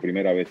por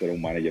primera vez era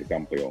un manager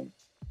campeón.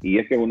 y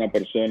es que es una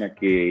persona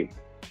que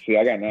se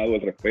ha ganado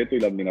el respeto y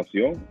la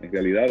admiración, en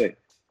realidad, de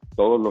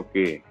todos los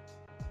que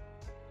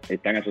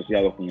están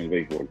asociados con el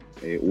béisbol.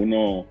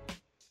 Uno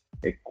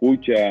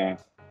escucha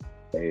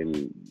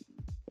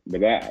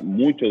 ¿verdad?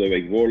 Mucho de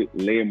béisbol,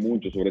 lee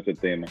mucho sobre ese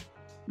tema,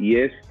 y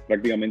es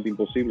prácticamente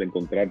imposible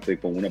encontrarte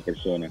con una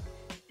persona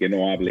que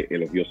no hable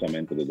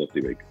elogiosamente de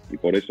Dusty Baker. Y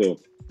por eso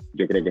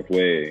yo creo que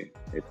fue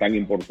tan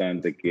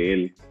importante que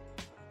él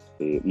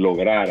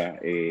lograra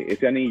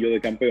ese anillo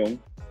de campeón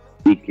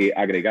y que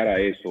agregara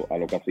eso a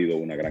lo que ha sido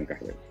una gran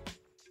carrera.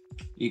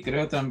 Y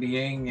creo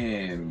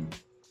también,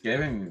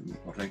 Kevin,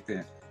 correcto,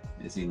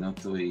 si no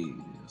estoy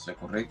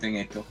correcto en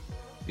esto,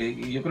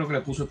 yo creo que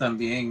le puso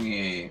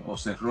también o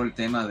cerró el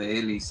tema de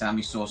él y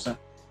Sammy Sosa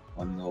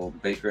cuando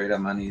Baker era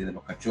Manny de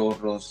los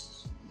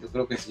Cachorros. Yo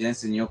creo que ya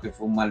enseñó que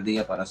fue un mal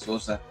día para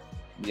Sosa,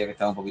 un día que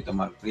estaba un poquito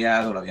mal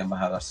criado, lo habían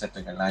bajado a sexto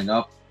en el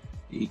line-up,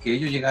 y que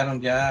ellos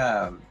llegaron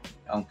ya,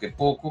 aunque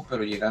poco,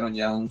 pero llegaron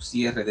ya a un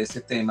cierre de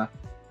ese tema,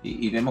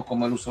 y vemos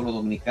cómo él usó los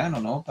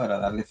dominicanos, ¿no? Para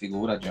darle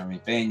figura a Jeremy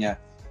Peña,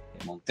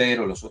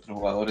 Montero, los otros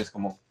jugadores,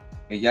 como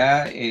que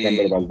ya...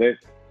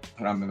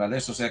 Ramber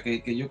Valdez, o sea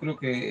que yo creo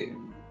que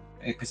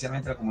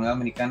especialmente la comunidad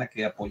dominicana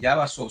que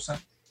apoyaba a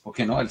Sosa,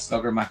 porque no, el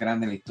slugger más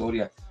grande en la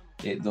historia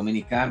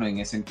dominicano en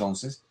ese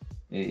entonces,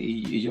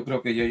 y yo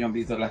creo que ellos han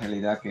visto la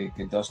realidad que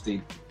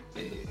Dusty,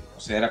 o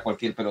sea, era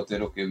cualquier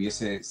pelotero que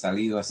hubiese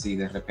salido así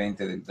de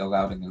repente del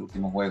dugout en el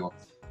último juego,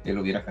 él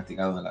lo hubiera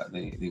castigado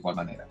de igual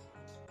manera.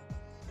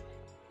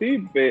 Sí,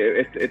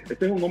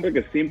 este es un hombre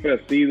que siempre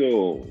ha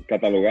sido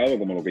catalogado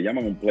como lo que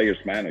llaman un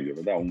player's manager,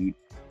 ¿verdad?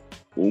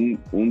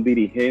 Un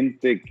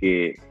dirigente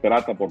que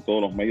trata por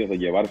todos los medios de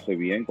llevarse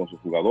bien con sus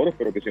jugadores,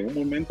 pero que si en un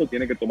momento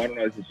tiene que tomar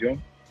una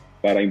decisión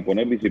para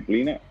imponer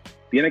disciplina,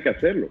 tiene que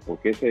hacerlo,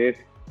 porque ese es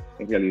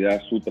en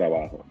realidad su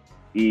trabajo.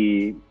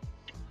 Y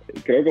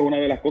creo que es una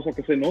de las cosas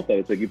que se nota de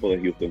ese equipo de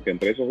Houston, que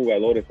entre esos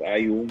jugadores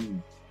hay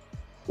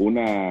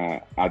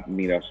una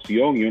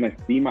admiración y una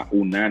estima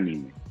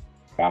unánime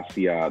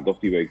hacia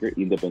Dusty Baker,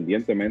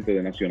 independientemente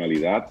de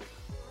nacionalidad,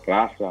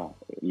 raza,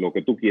 lo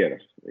que tú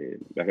quieras.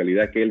 La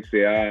realidad es que él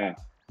se ha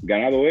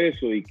ganado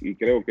eso, y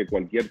creo que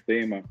cualquier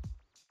tema,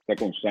 está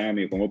con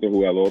Sammy o con otro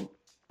jugador,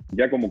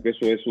 ya como que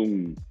eso es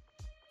un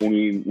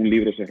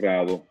libro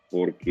cerrado,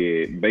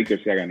 porque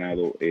Baker se ha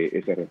ganado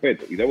ese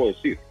respeto. Y debo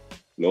decir,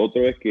 lo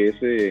otro es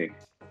que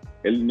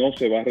él no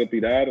se va a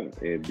retirar.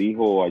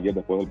 Dijo ayer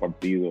después del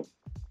partido,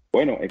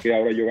 bueno, es que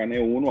ahora yo gané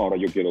uno, ahora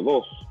yo quiero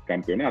 2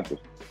 campeonatos.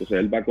 Entonces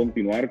él va a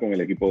continuar con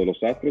el equipo de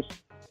los Astros,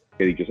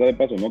 que dicho sea de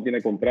paso, no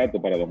tiene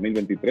contrato para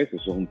 2023.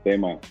 Eso es un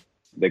tema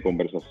de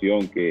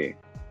conversación que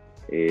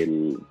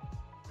él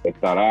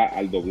estará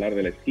al doblar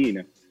de la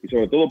esquina, y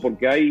sobre todo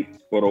porque hay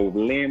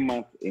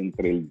problemas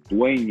entre el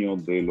dueño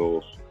de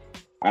los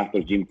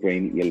Astros, Jim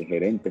Crane, y el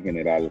gerente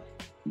general,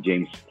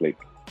 James Click.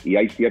 Y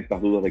hay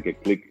ciertas dudas de que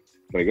Click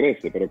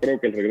regrese, pero creo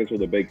que el regreso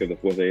de Baker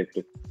después de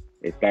esto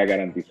está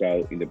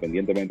garantizado,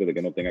 independientemente de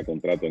que no tenga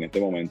contrato en este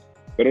momento.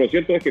 Pero lo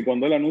cierto es que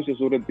cuando él anuncia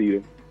su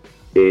retiro,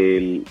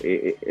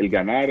 el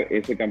ganar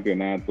ese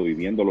campeonato y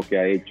viendo lo que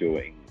ha hecho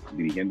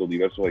dirigiendo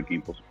diversos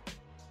equipos,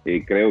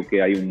 creo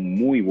que hay un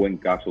muy buen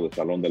caso de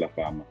Salón de la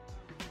Fama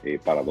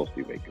para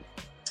Dusty Baker.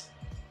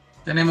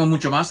 Tenemos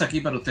mucho más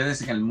aquí para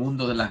ustedes en el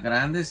mundo de las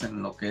grandes,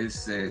 en lo que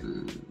es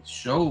el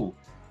show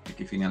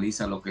que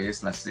finaliza lo que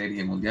es la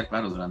Serie Mundial.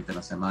 Claro, durante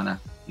la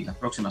semana y las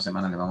próximas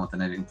semanas le vamos a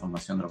tener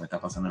información de lo que está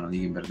pasando en la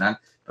Liga Invernal,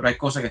 pero hay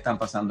cosas que están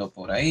pasando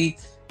por ahí,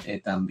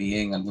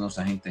 también algunos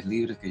agentes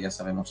libres que ya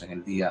sabemos en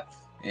el día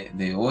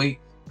de hoy,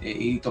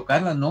 y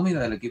tocar la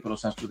nómina del equipo de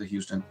los Astros de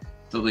Houston.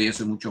 Todo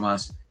eso y mucho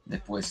más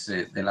después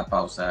de la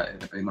pausa.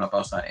 Le pedimos la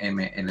pausa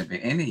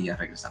MLBN y ya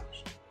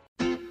regresamos.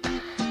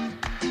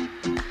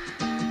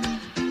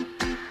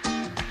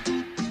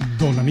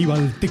 Don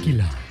Aníbal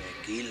Tequila.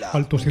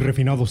 Altos y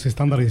refinados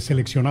estándares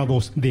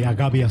seleccionados de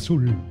agave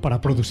azul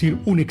para producir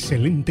un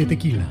excelente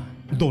tequila.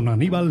 Don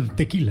Aníbal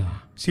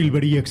Tequila,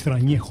 Silver y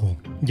Extrañejo,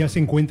 ya se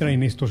encuentra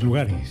en estos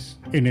lugares.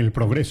 En El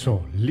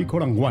Progreso,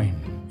 Liquor and Wine.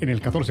 En el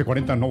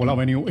 1440 Noble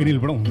Avenue, en el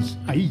Bronx.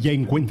 Ahí ya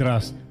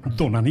encuentras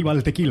Don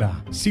Aníbal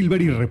Tequila,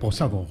 Silver y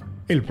Reposado.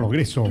 El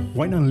Progreso,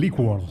 Wine and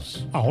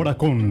Liquors. Ahora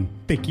con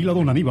Tequila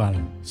Don Aníbal,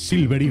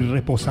 Silver y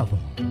Reposado.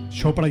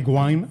 ShopRite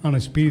Wine and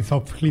Spirits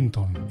of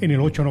Clinton. En el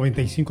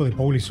 895 de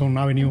Paulison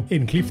Avenue,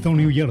 en Clifton,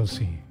 New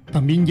Jersey.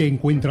 También ya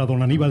encuentra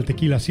Don Aníbal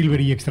Tequila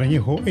Silver y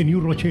Extrañejo en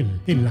New Rochelle,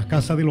 en la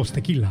Casa de los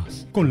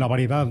Tequilas, con la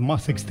variedad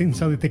más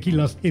extensa de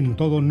tequilas en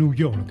todo New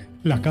York.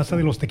 La Casa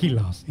de los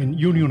Tequilas en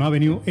Union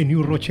Avenue en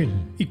New Rochelle.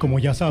 Y como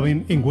ya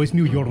saben, en West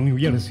New York, New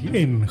Jersey,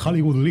 en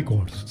Hollywood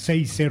Liquors,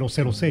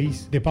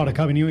 6006 de Park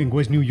Avenue en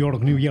West New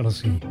York, New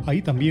Jersey.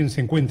 Ahí también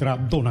se encuentra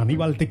Don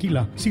Aníbal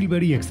Tequila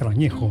Silver y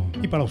Extrañejo.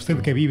 Y para usted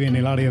que vive en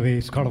el área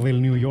de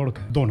Scardale, New York,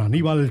 Don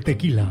Aníbal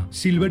Tequila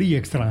Silver y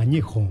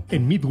Extrañejo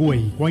en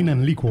Midway Wine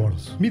and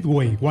Liquors.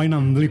 Midway Wine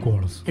and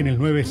Liquors en el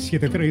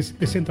 973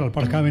 de Central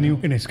Park Avenue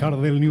en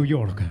Scardale, New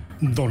York.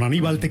 Don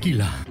Aníbal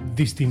Tequila,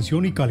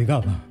 distinción y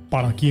calidad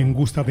para quien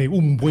gusta de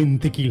un buen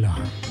tequila.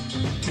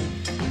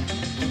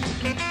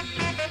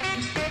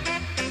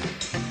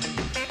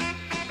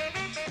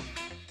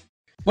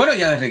 Bueno,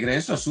 ya de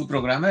regreso a su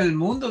programa El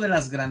Mundo de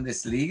las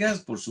Grandes Ligas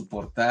por sus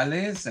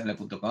portales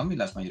ml.com y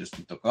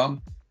lasmayores.com.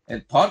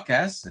 El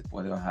podcast se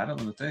puede bajar a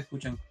donde ustedes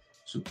escuchan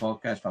su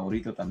podcast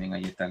favorito. También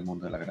ahí está El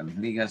Mundo de las Grandes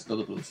Ligas,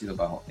 todo producido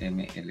bajo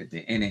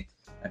MLDN.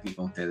 Aquí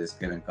con ustedes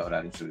Kevin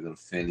Cabral y un servidor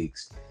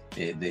Félix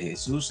de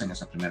Jesús. En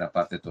esa primera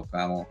parte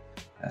tocamos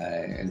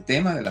el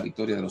tema de la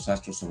victoria de los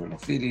Astros sobre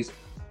los Phillies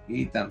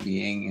y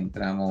también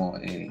entramos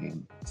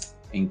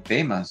en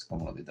temas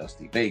como los de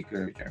Dusty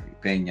Baker, Jeremy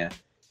Peña,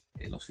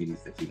 los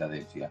Phillies de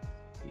Filadelfia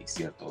y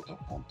ciertos otros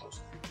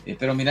puntos.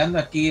 Pero mirando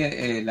aquí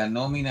la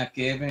nómina,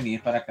 Kevin, y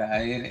es para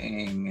caer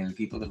en el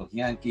equipo de los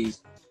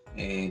Yankees,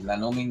 la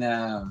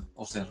nómina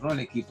o cerró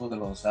el equipo de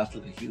los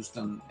Astros de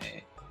Houston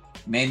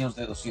menos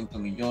de 200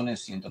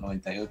 millones,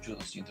 198,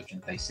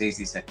 286,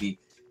 dice aquí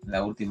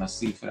la última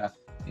cifra,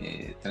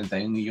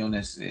 31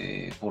 millones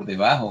por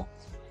debajo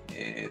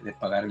de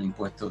pagar el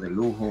impuesto de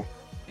lujo.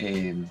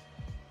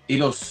 Y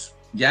los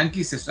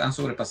Yankees han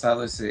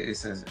sobrepasado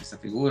esa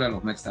figura,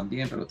 los Mets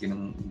también, pero tienen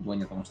un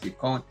dueño como Steve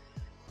Cohen,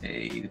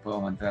 y después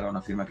vamos a entrar a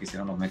una firma que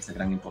hicieron los Mets de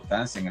gran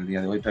importancia en el día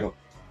de hoy, pero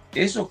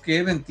eso,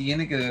 Kevin,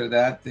 tiene que de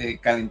verdad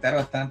calentar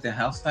bastante a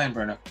Hal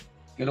Steinbrenner,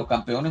 que los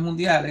campeones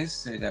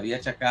mundiales le había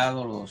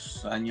achacado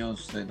los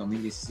años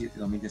 2017 y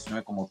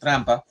 2019 como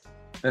trampa,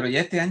 pero ya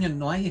este año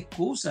no hay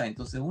excusa.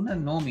 Entonces una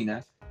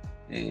nómina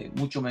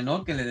mucho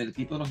menor que la del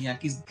equipo de los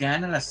Yankees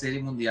gana la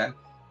Serie Mundial.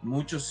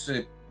 Muchos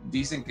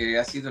dicen que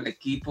ha sido el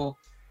equipo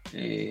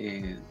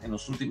en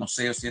los últimos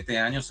 6 o 7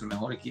 años el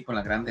mejor equipo en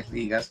las Grandes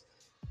Ligas,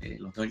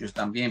 los Dodgers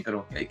también,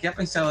 pero ¿qué ha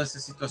pensado de esa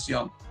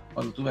situación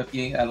cuando tuve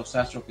aquí a los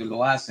Astros que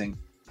lo hacen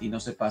y no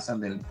se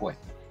pasan del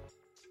puesto?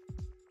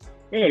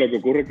 Bueno, lo que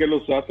ocurre es que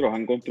los Astros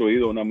han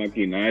construido una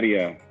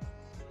maquinaria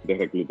de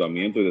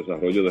reclutamiento y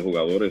desarrollo de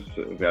jugadores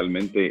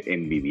realmente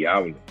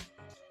envidiable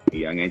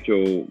y han hecho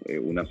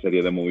una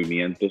serie de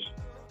movimientos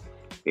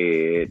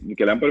que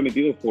le han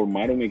permitido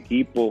formar un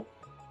equipo,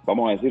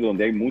 vamos a decir,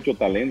 donde hay mucho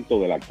talento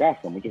de la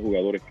casa, muchos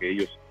jugadores que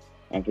ellos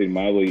han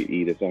firmado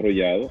y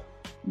desarrollado,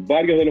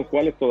 varios de los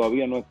cuales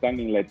todavía no están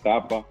en la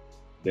etapa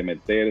de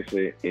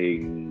meterse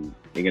en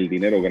el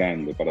dinero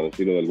grande, para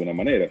decirlo de alguna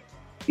manera.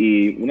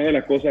 Y una de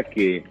las cosas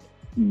que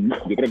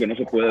yo creo que no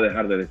se puede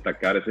dejar de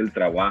destacar es el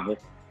trabajo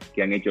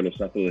que han hecho los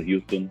Astros de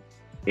Houston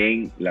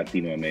en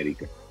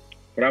Latinoamérica.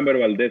 Framber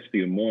Valdez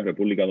firmó en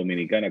República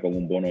Dominicana con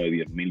un bono de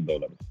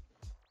 $10,000.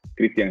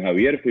 Cristian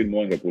Javier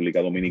firmó en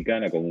República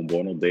Dominicana con un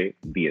bono de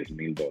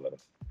 $10,000.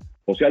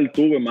 José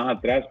Altuve más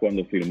atrás,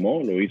 cuando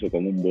firmó, lo hizo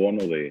con un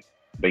bono de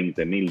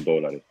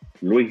 $20,000.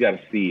 Luis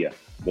García,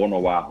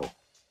 bono bajo.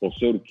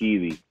 José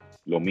Urquidy,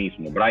 lo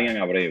mismo. Brian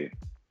Abreu.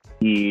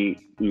 Y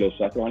los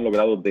Astros han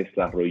logrado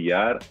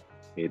desarrollar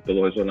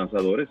todos esos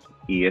lanzadores,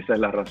 y esa es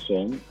la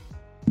razón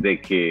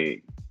de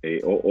que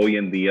hoy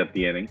en día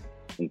tienen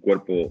un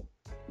cuerpo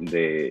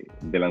de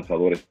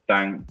lanzadores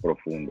tan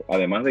profundo.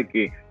 Además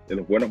de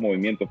los buenos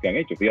movimientos que han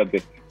hecho.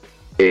 Fíjate,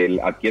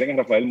 adquieren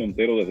a Rafael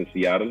Montero desde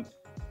Seattle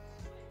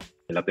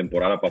en la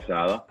temporada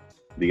pasada.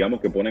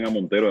 Digamos que ponen a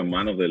Montero en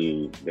manos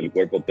del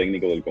cuerpo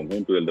técnico del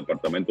conjunto y del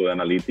departamento de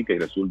analítica, y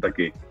resulta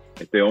que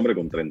este hombre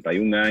con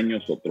 31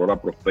 años,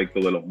 otrora prospecto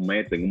de los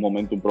Mets, en un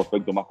momento un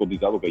prospecto más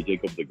cotizado que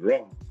Jacob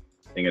deGrom,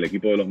 en el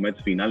equipo de los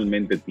Mets,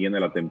 finalmente tiene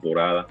la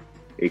temporada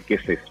que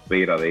se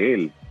espera de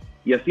él.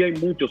 Y así hay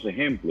muchos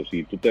ejemplos.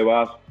 Si tú te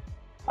vas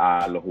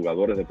a los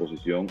jugadores de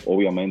posición,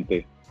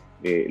 obviamente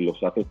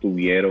los Astros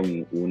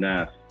tuvieron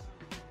unas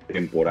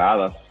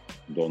temporadas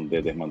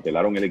donde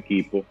desmantelaron el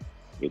equipo,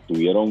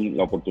 tuvieron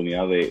la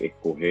oportunidad de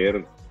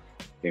escoger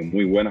en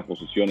muy buenas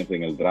posiciones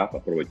en el draft,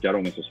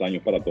 aprovecharon esos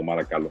años para tomar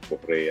a Carlos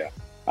Correa,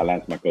 a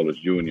Lance McCullers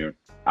Jr.,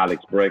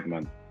 Alex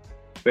Bregman,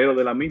 pero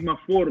de la misma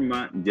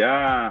forma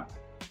ya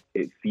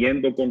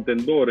siendo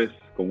contendores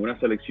con una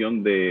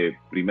selección de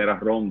primera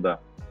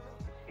ronda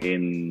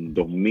en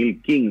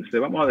 2015,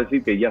 vamos a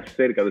decir que ya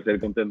cerca de ser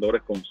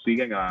contendores,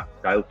 consiguen a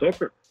Kyle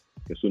Tucker,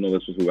 que es uno de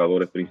sus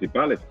jugadores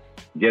principales.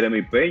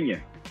 Jeremy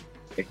Peña,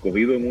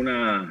 escogido en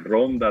una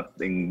ronda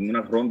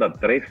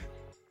 3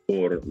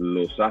 por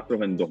los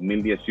Astros en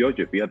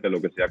 2018, fíjate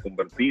lo que se ha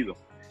convertido.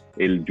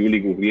 El Yuli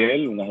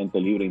Gurriel, un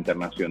agente libre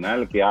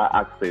internacional que ha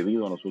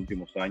accedido en los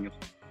últimos años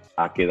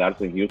a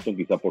quedarse en Houston,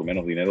 quizá por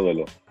menos dinero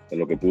de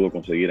lo que pudo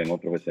conseguir en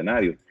otros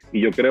escenarios.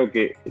 Y yo creo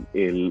que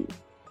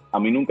a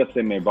mí nunca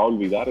se me va a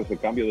olvidar ese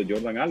cambio de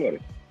Jordan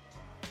Álvarez.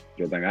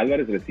 Jordan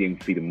Álvarez, recién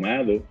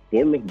firmado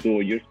por los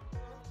Dodgers,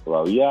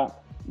 todavía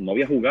no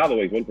había jugado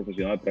béisbol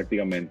profesional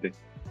prácticamente,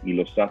 y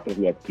los Astros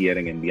lo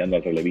adquieren enviando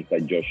al relevista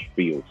Josh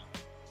Fields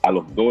a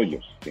los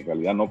Dodgers, que en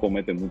realidad no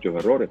cometen muchos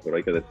errores, pero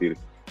hay que decir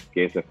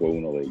que ese fue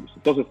uno de ellos.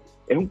 Entonces,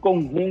 es un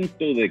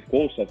conjunto de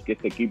cosas que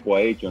este equipo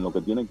ha hecho en lo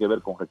que tiene que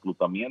ver con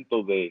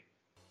reclutamiento de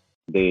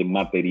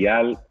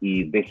material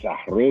y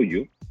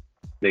desarrollo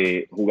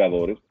de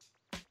jugadores,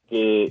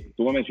 que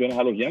tú me mencionas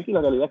a los Yankees.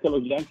 La realidad es que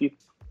los Yankees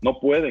no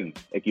pueden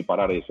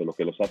equiparar eso, lo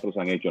que los Astros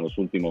han hecho en los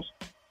últimos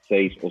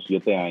 6 o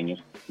 7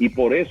 años, y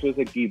por eso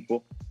ese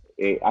equipo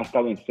ha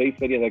estado en 6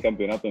 series de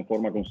campeonato en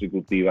forma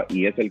consecutiva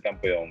y es el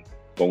campeón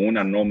con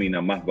una nómina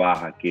más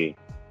baja que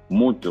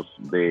muchos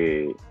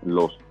de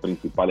los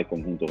principales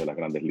conjuntos de las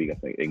grandes ligas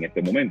en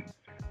este momento.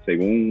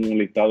 Según un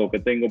listado que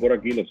tengo por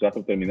aquí, los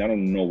Astros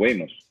terminaron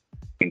novenos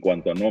en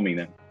cuanto a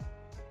nómina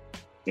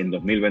en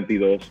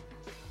 2022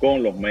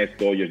 con los Mets,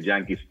 Dodgers,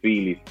 Yankees,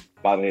 Phillies,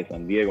 Padres de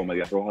San Diego,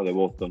 Medias Rojas de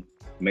Boston,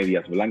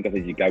 Medias Blancas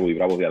de Chicago y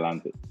Bravos de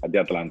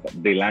Atlanta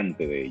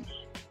delante de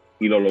ellos.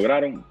 Y lo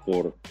lograron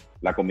por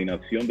la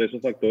combinación de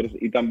esos factores,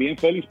 y también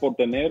Félix por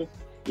tener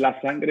la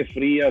sangre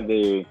fría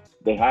de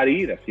dejar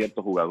ir a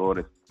ciertos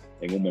jugadores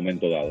en un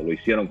momento dado. Lo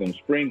hicieron con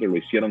Springer, lo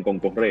hicieron con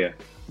Correa,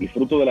 y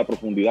fruto de la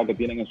profundidad que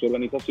tienen en su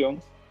organización,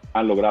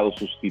 han logrado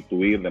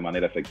sustituir de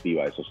manera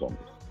efectiva a esos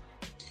hombres.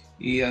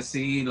 Y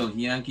así los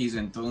Yankees,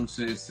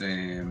 entonces,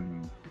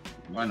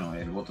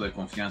 el voto de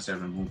confianza de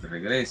Aaron Boone que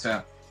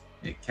regresa.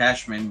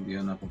 Cashman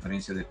dio una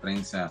conferencia de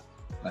prensa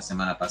la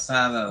semana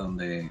pasada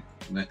donde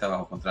no está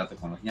bajo contrato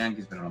con los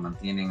Yankees, pero lo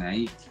mantienen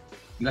ahí.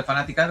 Y la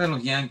fanaticada de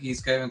los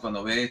Yankees, Kevin,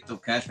 cuando ve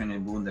esto, Cashman y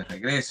Boone de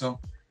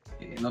regreso,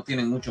 no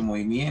tienen mucho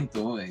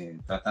movimiento,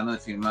 tratando de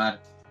firmar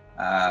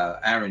a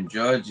Aaron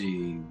Judge,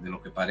 y de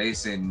lo que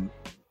parecen,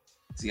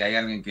 si hay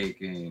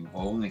alguien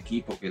o un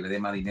equipo que le dé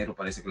más dinero,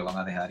 parece que lo van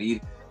a dejar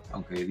ir,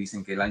 aunque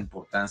dicen que es la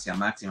importancia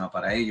máxima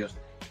para ellos.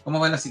 ¿Cómo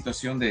va la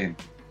situación de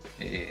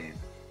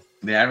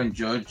Aaron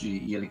Judge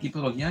y el equipo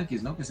de los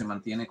Yankees, ¿no? Que se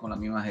mantiene con la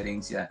misma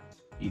gerencia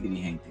y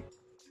dirigente?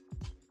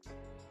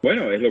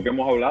 Bueno, es lo que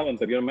hemos hablado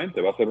anteriormente.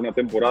 Va a ser una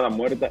temporada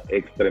muerta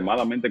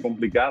extremadamente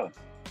complicada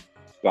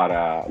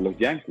para los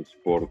Yankees,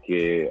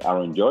 porque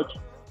Aaron Judge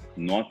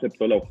no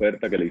aceptó la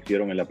oferta que le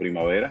hicieron en la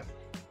primavera,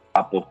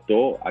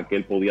 apostó a que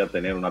él podía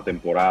tener una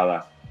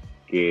temporada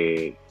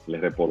que le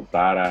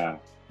reportara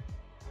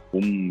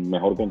un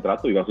mejor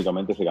contrato, y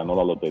básicamente se ganó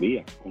la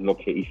lotería con lo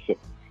que hizo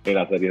en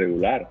la serie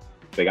regular,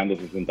 pegando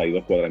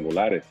 62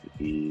 cuadrangulares,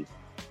 y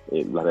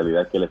la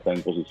realidad es que él está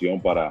en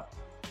posición para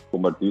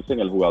convertirse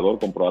en el jugador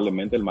con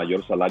probablemente el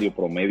mayor salario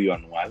promedio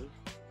anual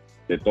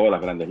de todas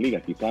las grandes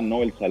ligas. Quizás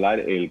no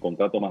el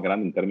contrato más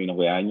grande en términos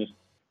de años,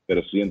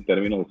 pero sí en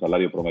términos de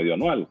salario promedio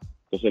anual.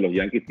 Entonces los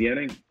Yankees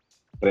tienen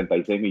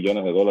 $36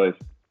 millones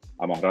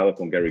amarrados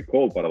con Gary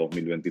Cole para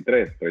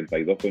 2023,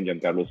 32 con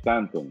Giancarlo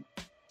Stanton,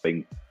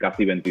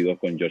 casi 22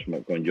 con Josh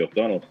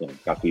Donaldson,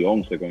 casi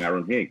 11 con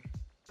Aaron Hicks,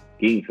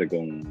 15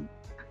 con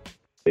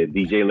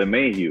DJ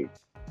LeMahieu,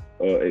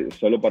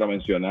 solo para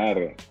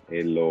mencionar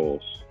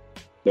los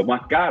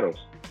más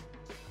caros.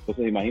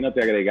 Entonces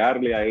imagínate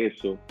agregarle a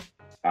eso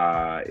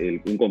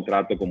un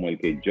contrato como el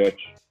que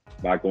Judge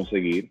va a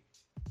conseguir,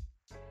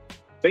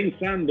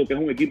 pensando que es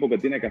un equipo que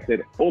tiene que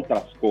hacer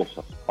otras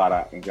cosas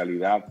para en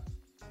realidad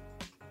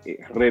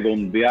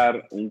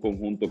redondear un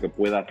conjunto que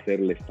pueda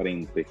hacerle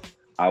frente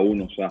a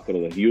unos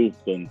Astros de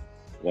Houston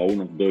o a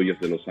unos Dodgers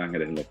de Los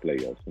Ángeles en los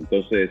playoffs.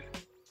 Entonces,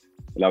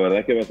 la verdad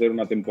es que va a ser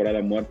una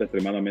temporada muerta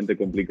extremadamente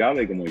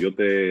complicada, y como yo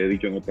te he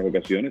dicho en otras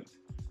ocasiones,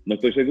 no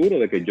estoy seguro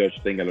de que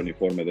Judge tenga el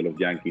uniforme de los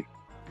Yankees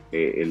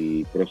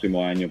el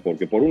próximo año,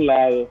 porque por un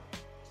lado,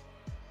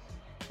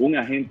 un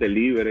agente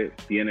libre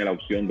tiene la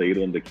opción de ir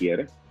donde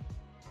quiere.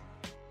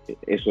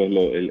 Eso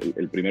es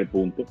el primer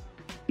punto.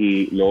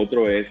 Y lo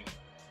otro es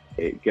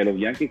que los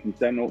Yankees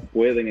quizás no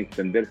pueden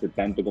extenderse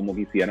tanto como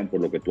quisieran,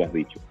 por lo que tú has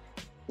dicho,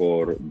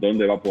 por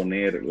dónde va a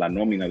poner la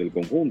nómina del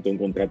conjunto un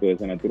contrato de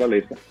esa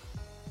naturaleza,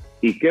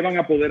 y qué van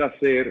a poder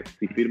hacer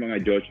si firman a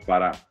Judge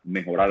para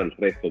mejorar el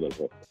resto del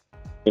roster.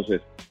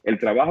 Entonces, el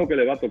trabajo que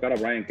le va a tocar a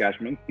Brian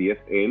Cashman, si es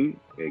él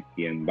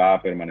quien va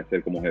a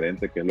permanecer como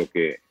gerente, que es lo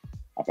que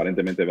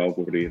aparentemente va a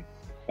ocurrir,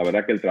 la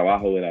verdad que el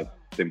trabajo de la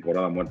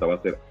temporada muerta va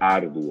a ser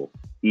arduo,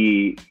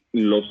 y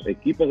los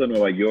equipos de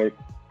Nueva York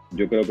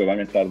yo creo que van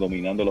a estar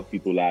dominando los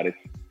titulares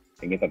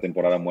en esta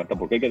temporada muerta,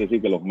 porque hay que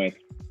decir que los Mets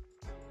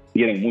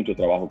tienen mucho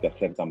trabajo que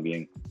hacer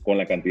también con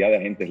la cantidad de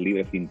agentes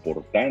libres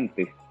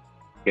importantes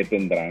que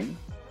tendrán.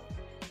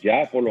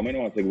 Ya por lo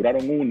menos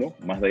aseguraron uno,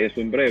 más de eso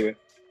en breve,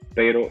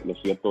 pero lo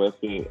cierto es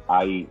que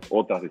hay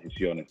otras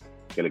decisiones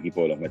que el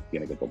equipo de los Mets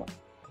tiene que tomar.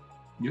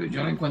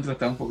 Yo lo encuentro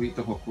hasta un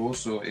poquito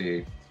jocoso.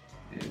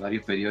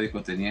 Varios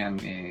periódicos tenían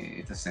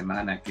esta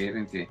semana,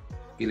 Kevin, que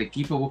el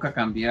equipo busca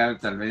cambiar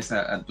tal vez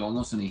a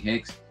Donaldson y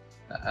Hicks,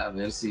 a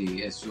ver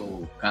si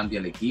eso cambia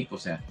el equipo. O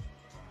sea,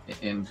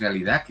 en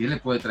realidad, ¿qué le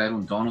puede traer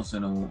un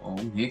Donaldson o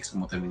un Hicks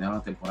como terminaron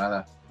la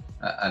temporada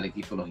al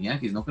equipo de los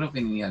Yankees? No creo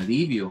que ni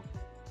alivio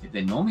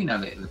de nómina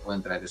le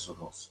pueden traer esos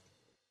dos.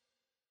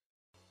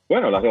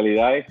 Bueno, la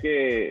realidad es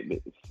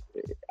que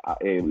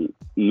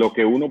lo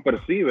que uno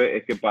percibe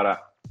es que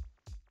para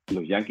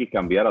los Yankees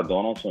cambiar a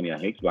Donaldson y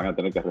a Hicks van a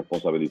tener que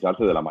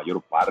responsabilizarse de la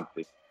mayor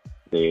parte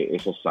de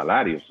esos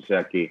salarios. O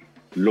sea que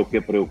lo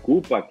que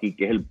preocupa aquí,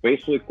 que es el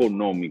peso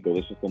económico de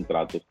esos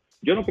contratos,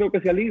 yo no creo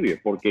que se alivie,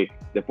 porque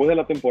después de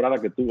la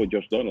temporada que tuvo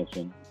Josh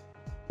Donaldson,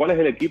 ¿cuál es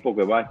el equipo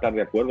que va a estar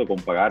de acuerdo con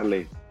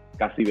pagarle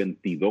casi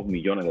 $22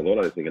 millones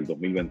en el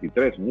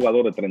 2023? Un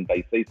jugador de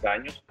 36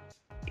 años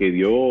que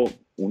dio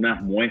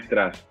unas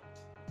muestras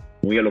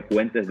muy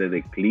elocuentes de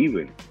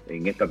declive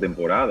en esta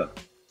temporada,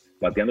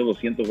 bateando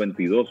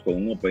 222 con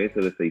un OPS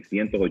de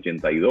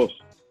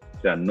 682.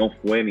 O sea, no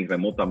fue ni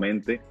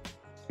remotamente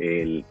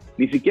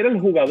Ni siquiera el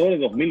jugador de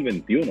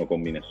 2021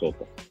 con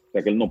Minnesota. O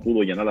sea que él no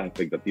pudo llenar las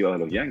expectativas de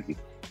los Yankees.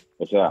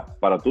 O sea,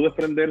 para tú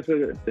desprenderte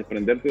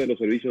de los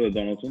servicios de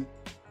Donaldson,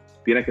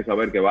 tienes que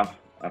saber que vas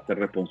a ser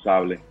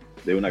responsable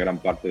de una gran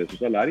parte de su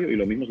salario, y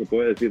lo mismo se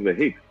puede decir de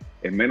Hicks.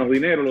 Es menos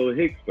dinero lo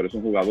de Hicks, pero es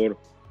un jugador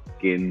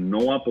que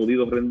no ha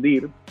podido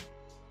rendir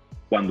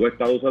cuando ha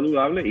estado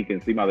saludable y que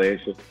encima de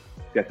eso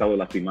se ha estado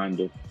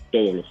lastimando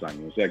todos los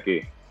años. O sea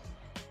que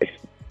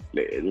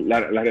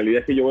la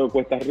realidad es que yo veo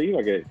cuesta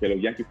arriba que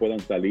los Yankees puedan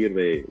salir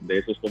de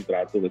esos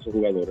contratos, de esos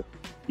jugadores,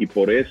 y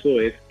por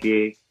eso es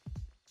que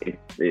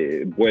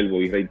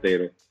vuelvo y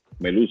reitero,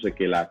 me luce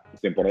que la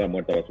temporada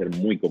muerta va a ser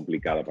muy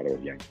complicada para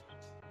los Yankees.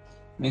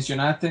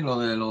 Mencionaste lo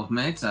de los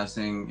Mets,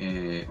 hacen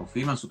o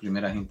firman su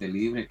primer agente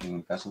libre, que en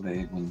el caso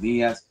de Edwin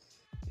Díaz.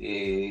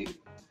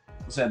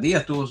 O sea,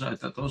 Díaz tuvo,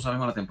 todos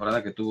sabemos la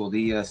temporada que tuvo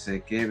Díaz,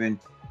 Kevin,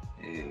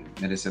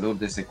 merecedor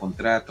de ese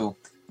contrato.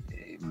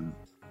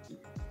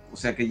 O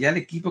sea que ya el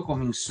equipo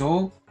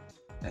comenzó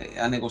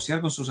a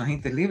negociar con sus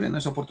agentes libres, ¿no?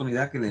 Esa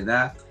oportunidad que le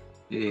da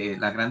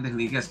las Grandes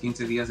Ligas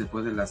 15 días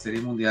después de la Serie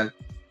Mundial,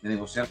 de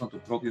negociar con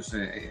tus propios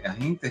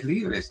agentes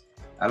libres,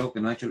 algo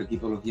que no ha hecho el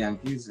equipo de los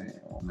Yankees.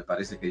 O me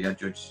parece que ya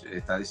George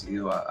está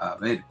decidido a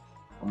ver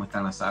cómo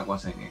están las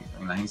aguas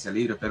en la agencia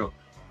libre, pero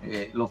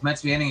los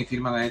Mets vienen y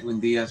firman a Edwin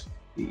Díaz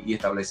y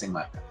establecen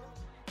marca.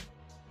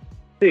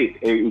 Sí,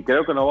 y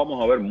creo que no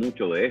vamos a ver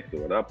mucho de esto,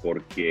 ¿verdad?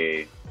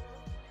 Porque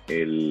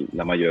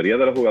la mayoría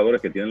de los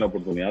jugadores que tienen la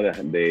oportunidad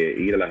de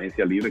ir a la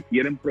agencia libre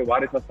quieren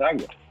probar esas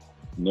aguas.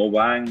 No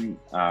van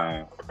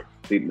a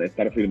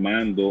estar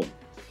firmando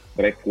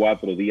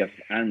 3-4 días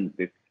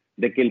antes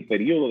de que el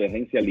periodo de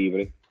agencia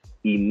libre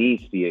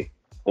inicie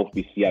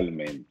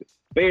oficialmente.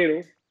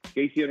 Pero,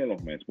 ¿qué hicieron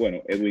los Mets? Bueno,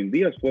 Edwin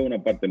Díaz fue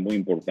una parte muy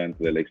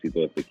importante del éxito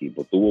de este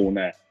equipo. Tuvo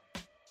una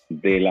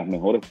de las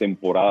mejores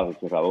temporadas de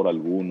cerrador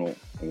alguno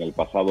en el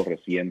pasado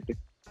reciente,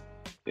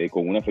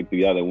 con una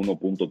efectividad de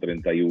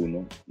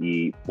 1.31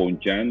 y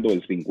ponchando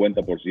el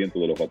 50%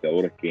 de los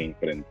bateadores que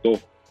enfrentó.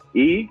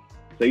 Y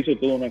se hizo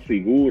toda una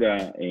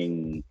figura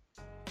en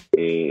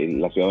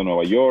la ciudad de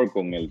Nueva York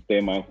con el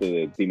tema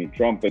de Timmy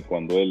Trumpet,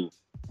 cuando él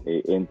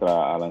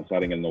entra a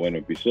lanzar en el 9º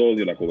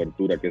episodio, la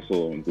cobertura que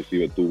eso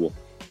inclusive tuvo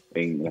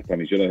en las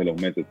transmisiones de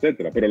los Mets,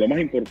 etcétera. Pero lo más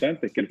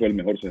importante es que él fue el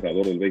mejor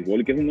cerrador del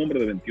béisbol y que es un hombre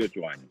de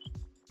 28 años.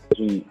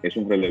 Es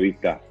un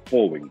relevista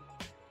joven.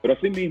 Pero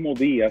asimismo,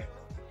 Díaz,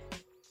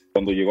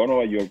 cuando llegó a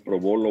Nueva York,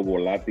 probó lo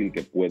volátil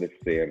que puede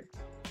ser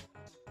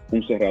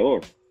un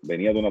cerrador.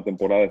 Venía de una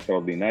temporada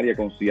extraordinaria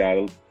con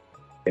Seattle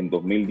en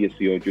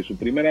 2018 y su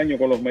primer año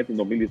con los Mets en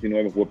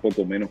 2019 fue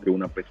poco menos que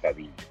una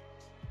pesadilla.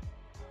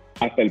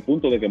 Hasta el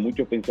punto de que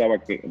muchos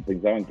pensaban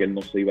que él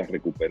no se iba a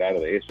recuperar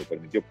de eso.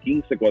 Permitió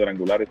 15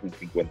 cuadrangulares en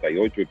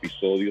 58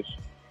 episodios.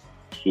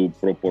 Su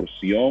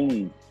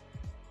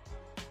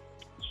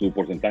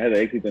porcentaje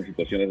de éxito en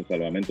situaciones de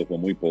salvamento fue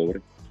muy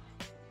pobre.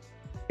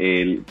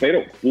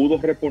 Pero pudo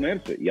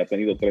reponerse y ha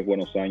tenido 3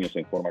 buenos años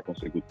en forma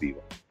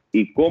consecutiva.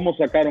 ¿Y cómo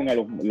sacaron a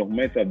los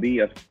Mets a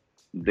Díaz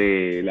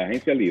de la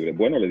agencia libre?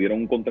 Bueno, le dieron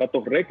un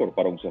contrato récord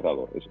para un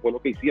cerrador. Eso fue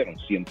lo que hicieron.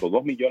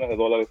 $102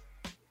 millones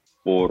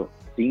por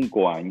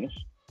 5 años.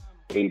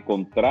 El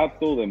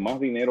contrato de más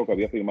dinero que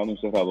había firmado un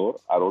cerrador,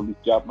 Aroldis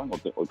Chapman,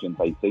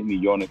 86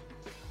 millones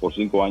por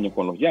 5 años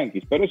con los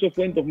Yankees. Pero eso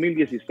fue en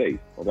 2016,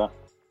 ¿verdad?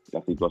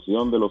 La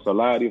situación de los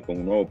salarios con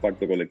un nuevo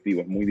pacto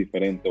colectivo es muy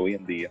diferente hoy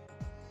en día.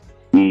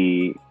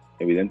 Y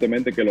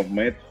evidentemente que los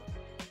Mets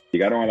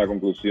llegaron a la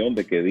conclusión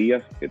de que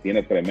Díaz, que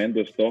tiene tremendo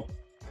stock,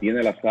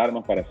 tiene las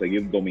armas para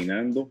seguir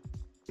dominando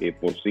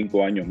por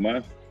 5 años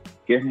más,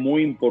 que es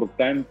muy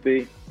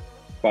importante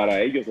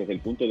para ellos desde el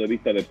punto de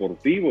vista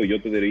deportivo, y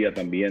yo te diría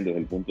también desde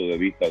el punto de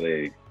vista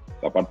de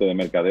la parte de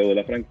mercadeo de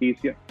la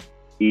franquicia,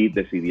 y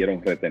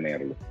decidieron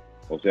retenerlo.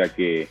 O sea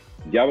que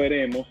ya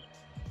veremos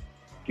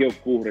qué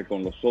ocurre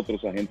con los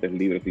otros agentes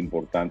libres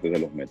importantes de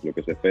los Mets. Lo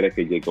que se espera es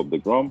que Jacob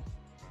deGrom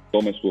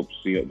tome su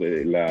opción,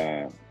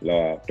 la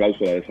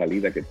cláusula de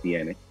salida que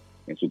tiene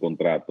en su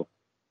contrato.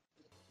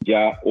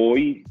 Ya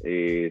hoy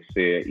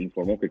se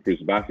informó que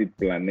Chris Bassitt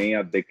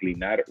planea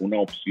declinar una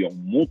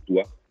opción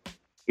mutua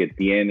que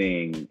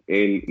tienen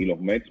él y los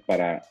Mets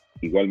para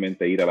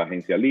igualmente ir a la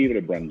agencia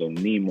libre. Brandon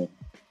Nimmo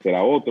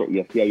será otro, y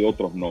así hay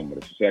otros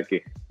nombres. O sea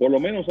que por lo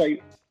menos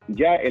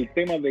ya el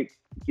tema de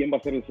quién va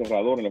a ser el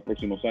cerrador en los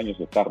próximos años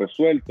está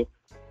resuelto.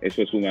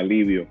 Eso es un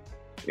alivio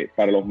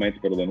para los Mets,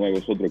 pero de nuevo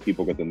es otro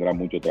equipo que tendrá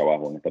mucho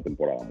trabajo en esta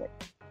temporada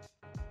muerta.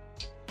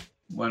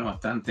 Bueno,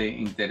 bastante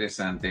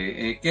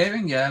interesante.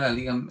 Kevin, ya la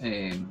liga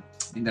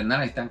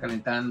invernal están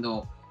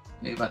calentando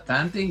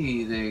bastante,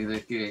 y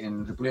desde que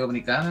en República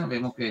Dominicana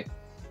vemos que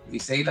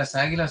Licey y las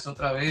Águilas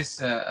otra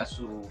vez a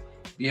su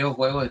viejo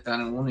juego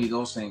están en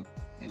 1-2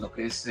 en lo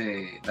que es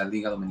la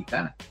Liga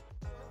Dominicana.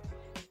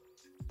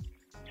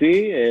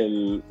 Sí,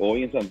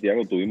 hoy en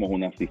Santiago tuvimos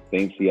una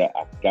asistencia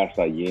a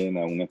casa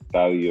llena, un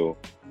estadio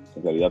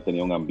en realidad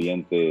tenía un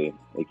ambiente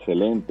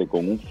excelente,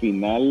 con un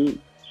final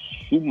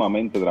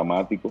sumamente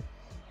dramático,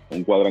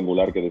 un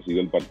cuadrangular que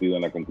decidió el partido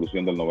en la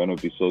conclusión del 9º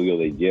episodio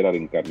de Gerard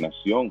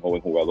Encarnación,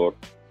 joven jugador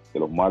de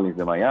los Marlins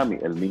de Miami,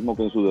 el mismo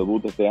que en su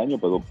debut este año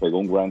pegó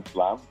un Grand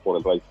Slam por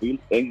el right field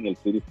en el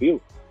Citi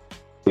Field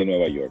de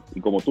Nueva York.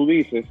 Y como tú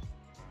dices,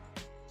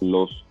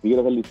 los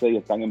Tigres del Licey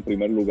están en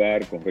primer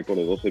lugar con récord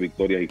de 12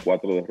 victorias y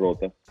 4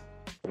 derrotas,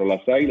 pero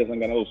las Águilas han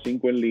ganado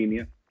 5 en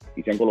línea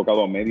y se han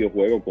colocado a medio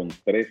juego con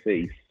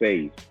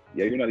 13-6.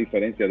 Y hay una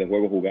diferencia de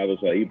juegos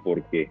jugados ahí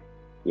porque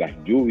las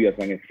lluvias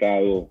han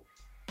estado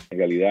en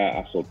realidad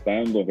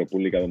azotando en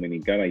República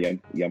Dominicana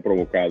y han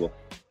provocado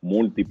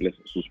múltiples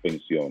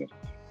suspensiones.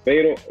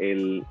 Pero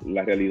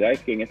la realidad es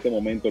que en este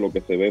momento lo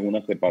que se ve es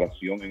una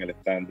separación en el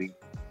standing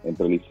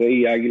entre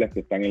Licey y Águilas,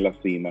 que están en la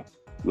cima.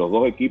 Los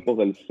dos equipos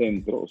del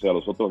centro, o sea,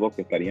 los otros dos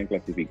que estarían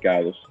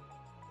clasificados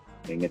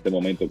en este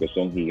momento, que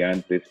son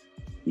Gigantes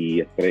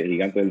y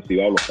Gigantes del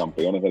Cibao, los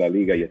campeones de la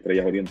Liga, y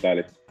Estrellas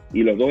Orientales,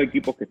 y los dos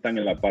equipos que están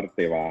en la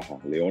parte baja,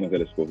 Leones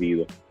del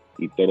Escogido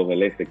y Toros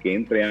del Este, que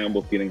entre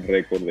ambos tienen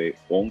récord de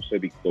 11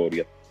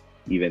 victorias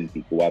y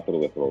 24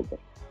 derrotas.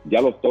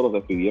 Ya los Toros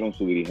despidieron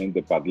su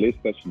dirigente Pat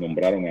Listach,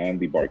 nombraron a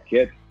Andy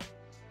Barquette,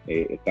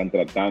 están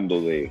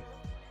tratando de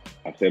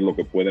hacer lo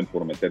que pueden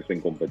por meterse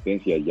en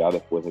competencia ya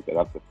después de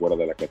quedarse fuera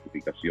de la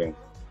clasificación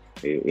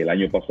el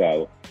año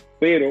pasado,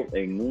 pero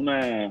en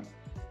una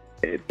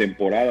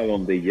temporada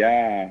donde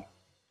ya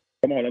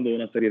estamos hablando de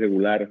una serie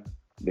regular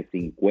de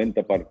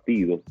 50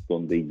 partidos,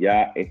 donde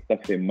ya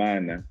esta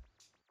semana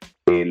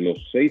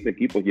los 6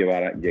 equipos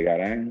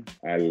llegarán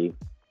al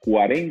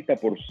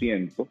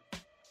 40%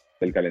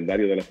 del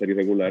calendario de la serie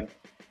regular.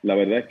 La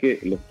verdad es que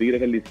los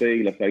Tigres del Licey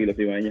y las Águilas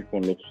Ibaeñas,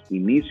 con los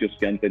inicios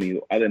que han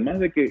tenido, además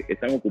de que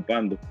están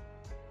ocupando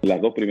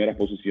las 2 primeras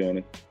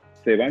posiciones,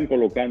 se van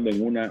colocando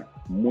en una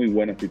muy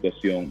buena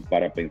situación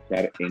para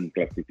pensar en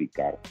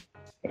clasificar.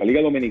 En la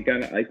Liga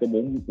Dominicana hay como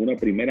una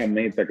primera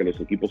meta que los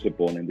equipos se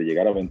ponen de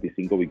llegar a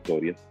 25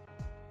 victorias,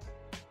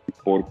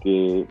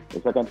 porque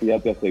esa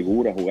cantidad te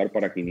asegura jugar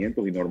para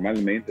 500 y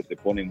normalmente te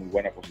pone en muy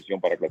buena posición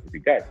para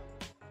clasificar.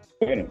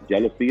 Bueno, ya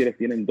los Tigres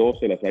tienen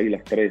 12, las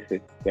Águilas 13,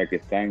 o sea que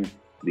están,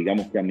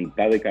 digamos que a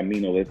mitad de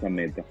camino de esa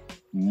meta,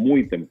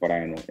 muy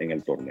temprano en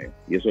el torneo.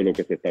 Y eso es lo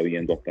que se está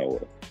viendo hasta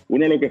ahora.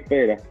 Uno lo que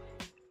espera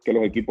que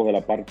los equipos de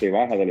la parte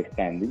baja del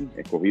standing,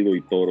 Escogido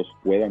y Toros,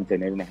 puedan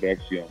tener una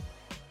reacción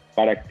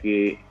para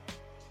que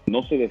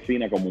no se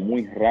defina como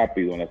muy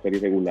rápido en la serie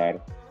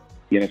regular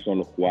quiénes son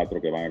los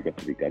 4 que van a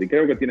clasificar. Y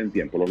creo que tienen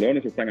tiempo. Los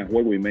Leones están a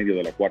juego y medio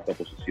de la 4ª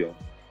posición.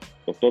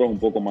 Los Toros un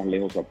poco más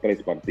lejos, a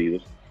 3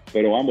 partidos,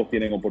 pero ambos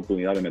tienen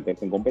oportunidad de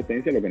meterse en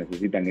competencia. Lo que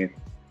necesitan es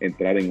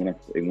entrar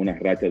en una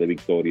racha de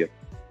victorias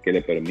que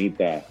le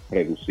permita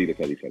reducir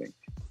esa diferencia.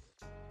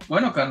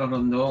 Bueno, Carlos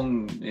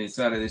Rondón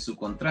sale de su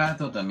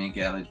contrato, también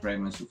que Alex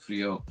Bregman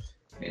sufrió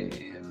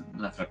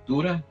una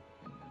fractura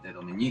en el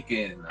dedo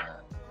meñique,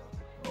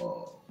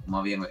 o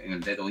más bien en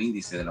el dedo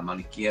índice de la mano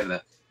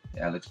izquierda,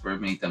 Alex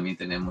Bregman, y también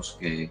tenemos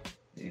que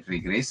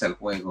regresa al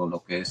juego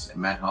lo que es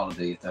Matt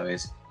Holliday, esta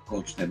vez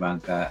coach de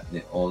banca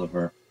de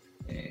Oliver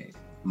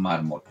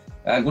Marmol.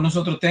 ¿Algunos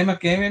otros temas,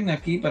 Kevin,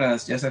 aquí para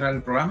ya cerrar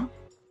el programa?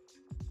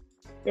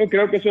 Yo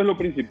creo que eso es lo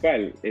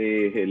principal.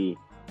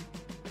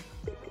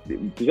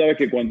 Tú sabes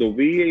que cuando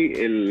vi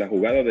la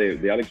jugada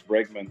de Alex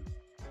Bregman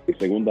de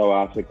segunda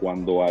base,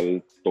 cuando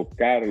al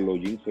tocarlo,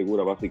 Jim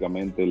Segura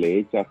básicamente le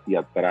echa hacia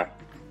atrás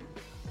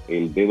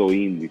el dedo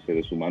índice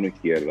de su mano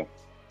izquierda,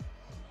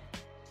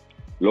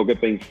 lo que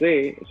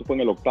pensé, eso fue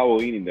en el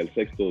 8º inning del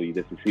 6º y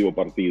decisivo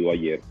partido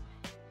ayer,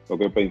 lo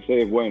que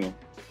pensé es, bueno,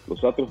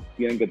 los Astros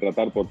tienen que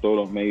tratar por todos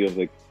los medios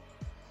de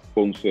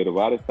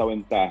conservar esta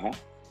ventaja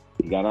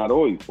y ganar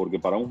hoy, porque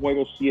para un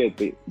juego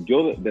 7,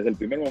 yo desde el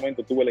primer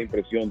momento tuve la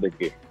impresión de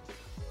que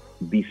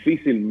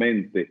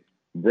difícilmente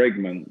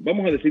Bregman,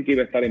 vamos a decir que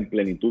iba a estar en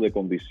plenitud de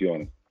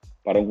condiciones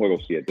para un juego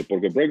 7,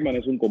 porque Bregman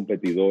es un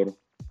competidor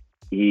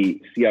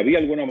y si había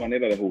alguna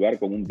manera de jugar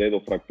con un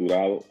dedo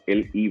fracturado,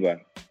 él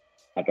iba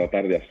a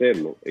tratar de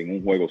hacerlo en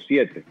un juego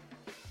 7.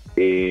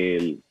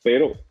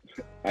 Pero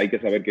hay que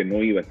saber que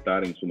no iba a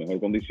estar en su mejor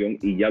condición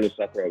y ya los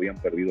Astros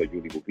habían perdido a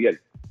Yuli Gurriel.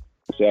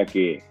 O sea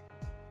que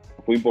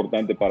fue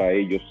importante para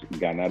ellos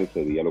ganar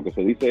ese día. Lo que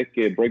se dice es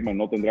que Bregman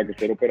no tendrá que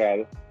ser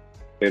operado,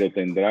 pero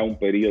tendrá un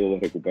periodo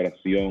de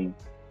recuperación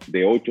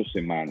de 8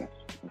 semanas.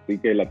 Así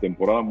que la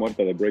temporada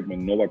muerta de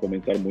Bregman no va a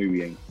comenzar muy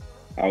bien,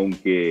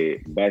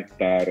 aunque va a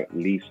estar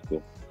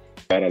listo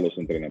para los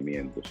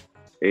entrenamientos.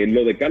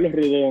 Lo de Carlos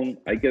Rodón,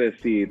 hay que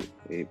decir,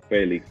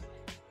 Félix,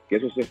 que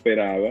eso se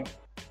esperaba,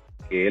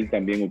 que él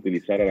también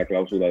utilizara la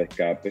cláusula de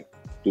escape.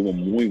 Tuvo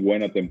muy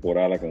buena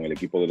temporada con el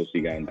equipo de los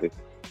Gigantes,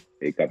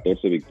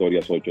 14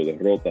 victorias, 8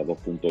 derrotas,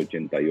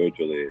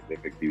 2.88 de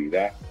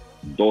efectividad,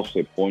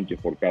 12 ponches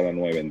por cada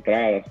 9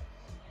 entradas,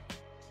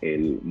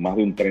 más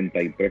de un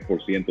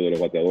 33% de los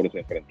bateadores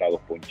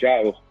enfrentados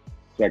ponchados.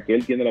 O sea que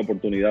él tiene la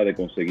oportunidad de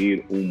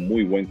conseguir un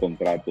muy buen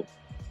contrato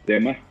de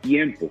más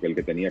tiempo que el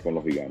que tenía con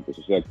los Gigantes.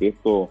 O sea que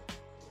esto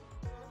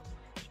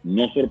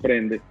no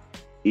sorprende.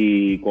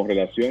 Y con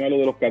relación a lo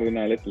de los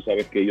Cardenales, tú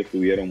sabes que ellos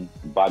tuvieron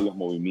varios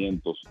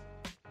movimientos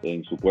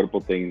en su cuerpo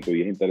técnico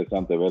y es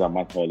interesante ver a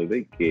Matt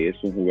Holliday, que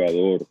es un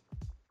jugador,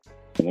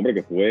 un hombre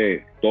que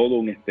fue todo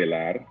un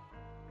estelar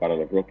para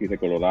los Rockies de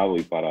Colorado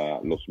y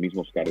para los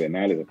mismos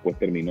Cardenales. Después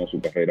terminó su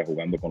carrera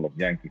jugando con los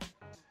Yankees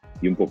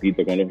y un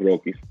poquito con los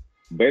Rockies.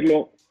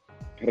 Verlo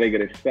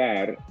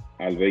regresar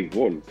al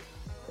béisbol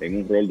en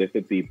un rol de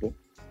este tipo,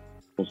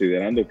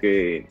 considerando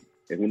que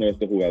es uno de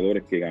estos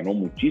jugadores que ganó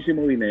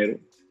muchísimo dinero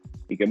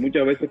y que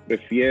muchas veces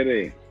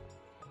prefiere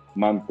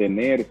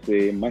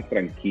mantenerse más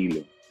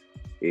tranquilo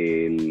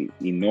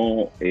y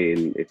no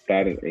el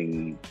estar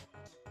en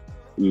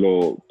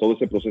todo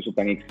ese proceso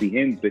tan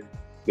exigente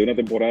de una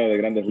temporada de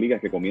Grandes Ligas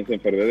que comienza en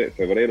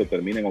febrero,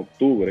 termina en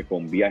octubre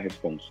con viajes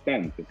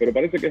constantes. Pero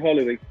parece que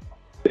Holiday,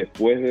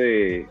 después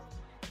de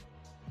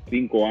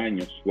 5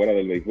 años fuera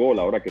del béisbol,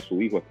 ahora que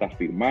su hijo está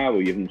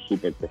firmado y es un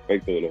súper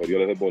prospecto de los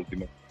Orioles de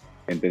Baltimore,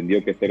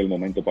 entendió que este era el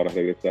momento para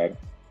regresar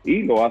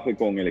y lo hace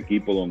con el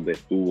equipo donde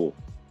estuvo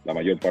la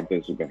mayor parte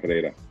de su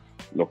carrera,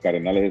 los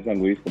Cardenales de San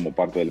Luis, como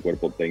parte del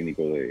cuerpo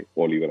técnico de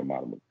Oliver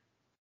Marmol.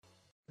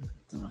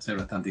 Va a ser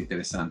bastante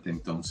interesante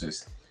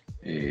entonces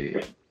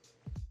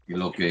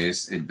lo que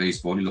es el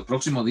béisbol y los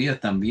próximos días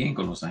también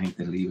con los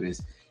agentes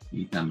libres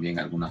y también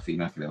algunas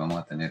firmas que le vamos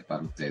a tener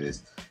para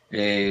ustedes.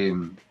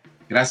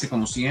 Gracias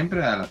como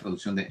siempre a la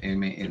producción de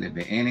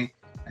MLBN.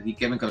 Aquí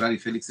Kevin Cabral y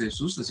Félix de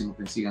Jesús. Decimos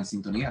que sigan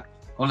sintonía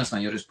con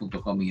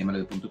lasmayores.com y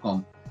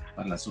mlb.com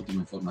para las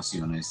últimas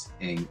informaciones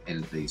en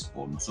el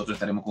béisbol. Nosotros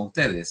estaremos con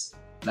ustedes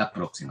la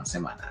próxima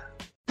semana.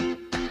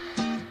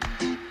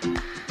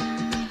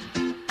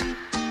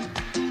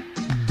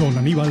 Don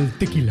Aníbal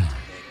Tequila.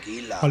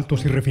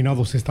 Altos y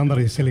refinados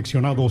estándares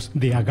seleccionados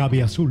de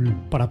agave azul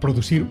para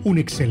producir un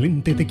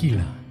excelente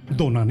tequila.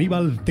 Don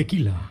Aníbal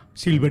Tequila,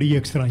 Silver y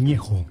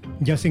Extrañejo,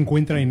 ya se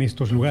encuentra en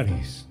estos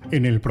lugares.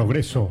 En El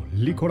Progreso,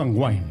 Liquor and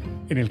Wine.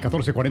 En el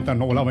 1440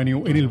 Noble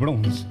Avenue, en el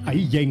Bronx.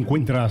 Ahí ya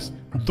encuentras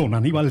Don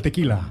Aníbal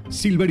Tequila,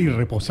 Silver y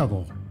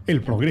Reposado.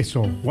 El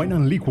Progreso, Wine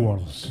and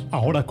Liquors.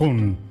 Ahora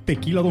con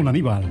Tequila Don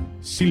Aníbal,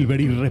 Silver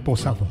y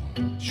Reposado.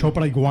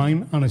 ShopRite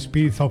Wine and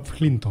Spirits of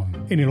Clinton.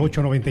 En el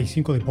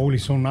 895 de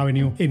Paulison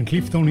Avenue, en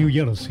Clifton, New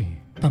Jersey.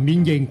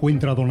 También ya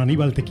encuentra Don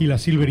Aníbal Tequila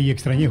Silver y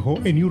Extrañejo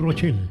en New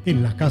Rochelle,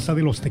 en la Casa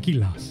de los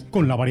Tequilas,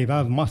 con la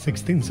variedad más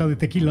extensa de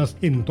tequilas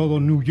en todo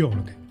New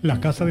York. La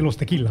Casa de los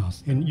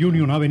Tequilas en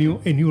Union Avenue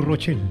en New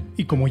Rochelle.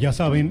 Y como ya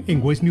saben, en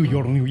West New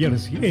York, New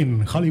Jersey,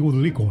 en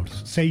Hollywood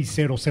Liquors,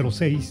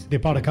 6006 de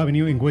Park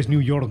Avenue en West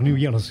New York, New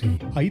Jersey.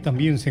 Ahí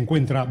también se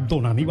encuentra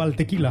Don Aníbal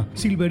Tequila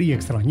Silver y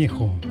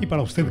Extrañejo. Y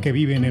para usted que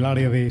vive en el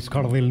área de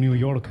Scardale, New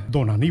York,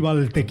 Don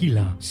Aníbal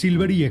Tequila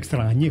Silver y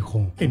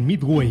Extrañejo en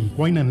Midway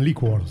Wine and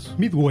Liquors.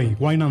 Midway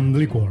Wine and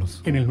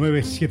Liquors en el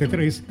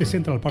 973 de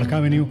Central Park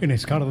Avenue en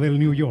Scardale,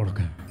 New York.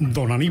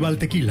 Don Aníbal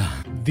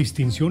Tequila,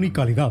 distinción y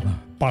calidad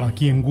para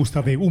quien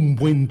gusta de un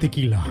buen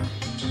tequila.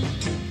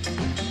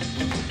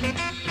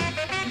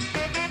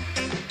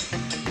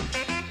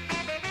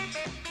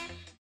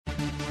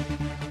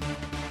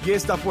 Y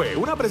esta fue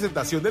una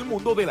presentación del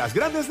mundo de las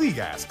Grandes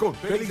Ligas con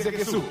Félix de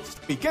Jesús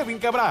y Kevin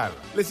Cabral.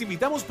 Les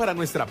invitamos para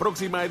nuestra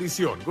próxima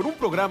edición con un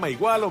programa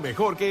igual o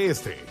mejor que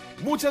este.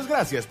 Muchas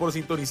gracias por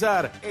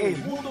sintonizar el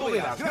mundo de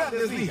las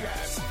Grandes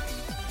Ligas.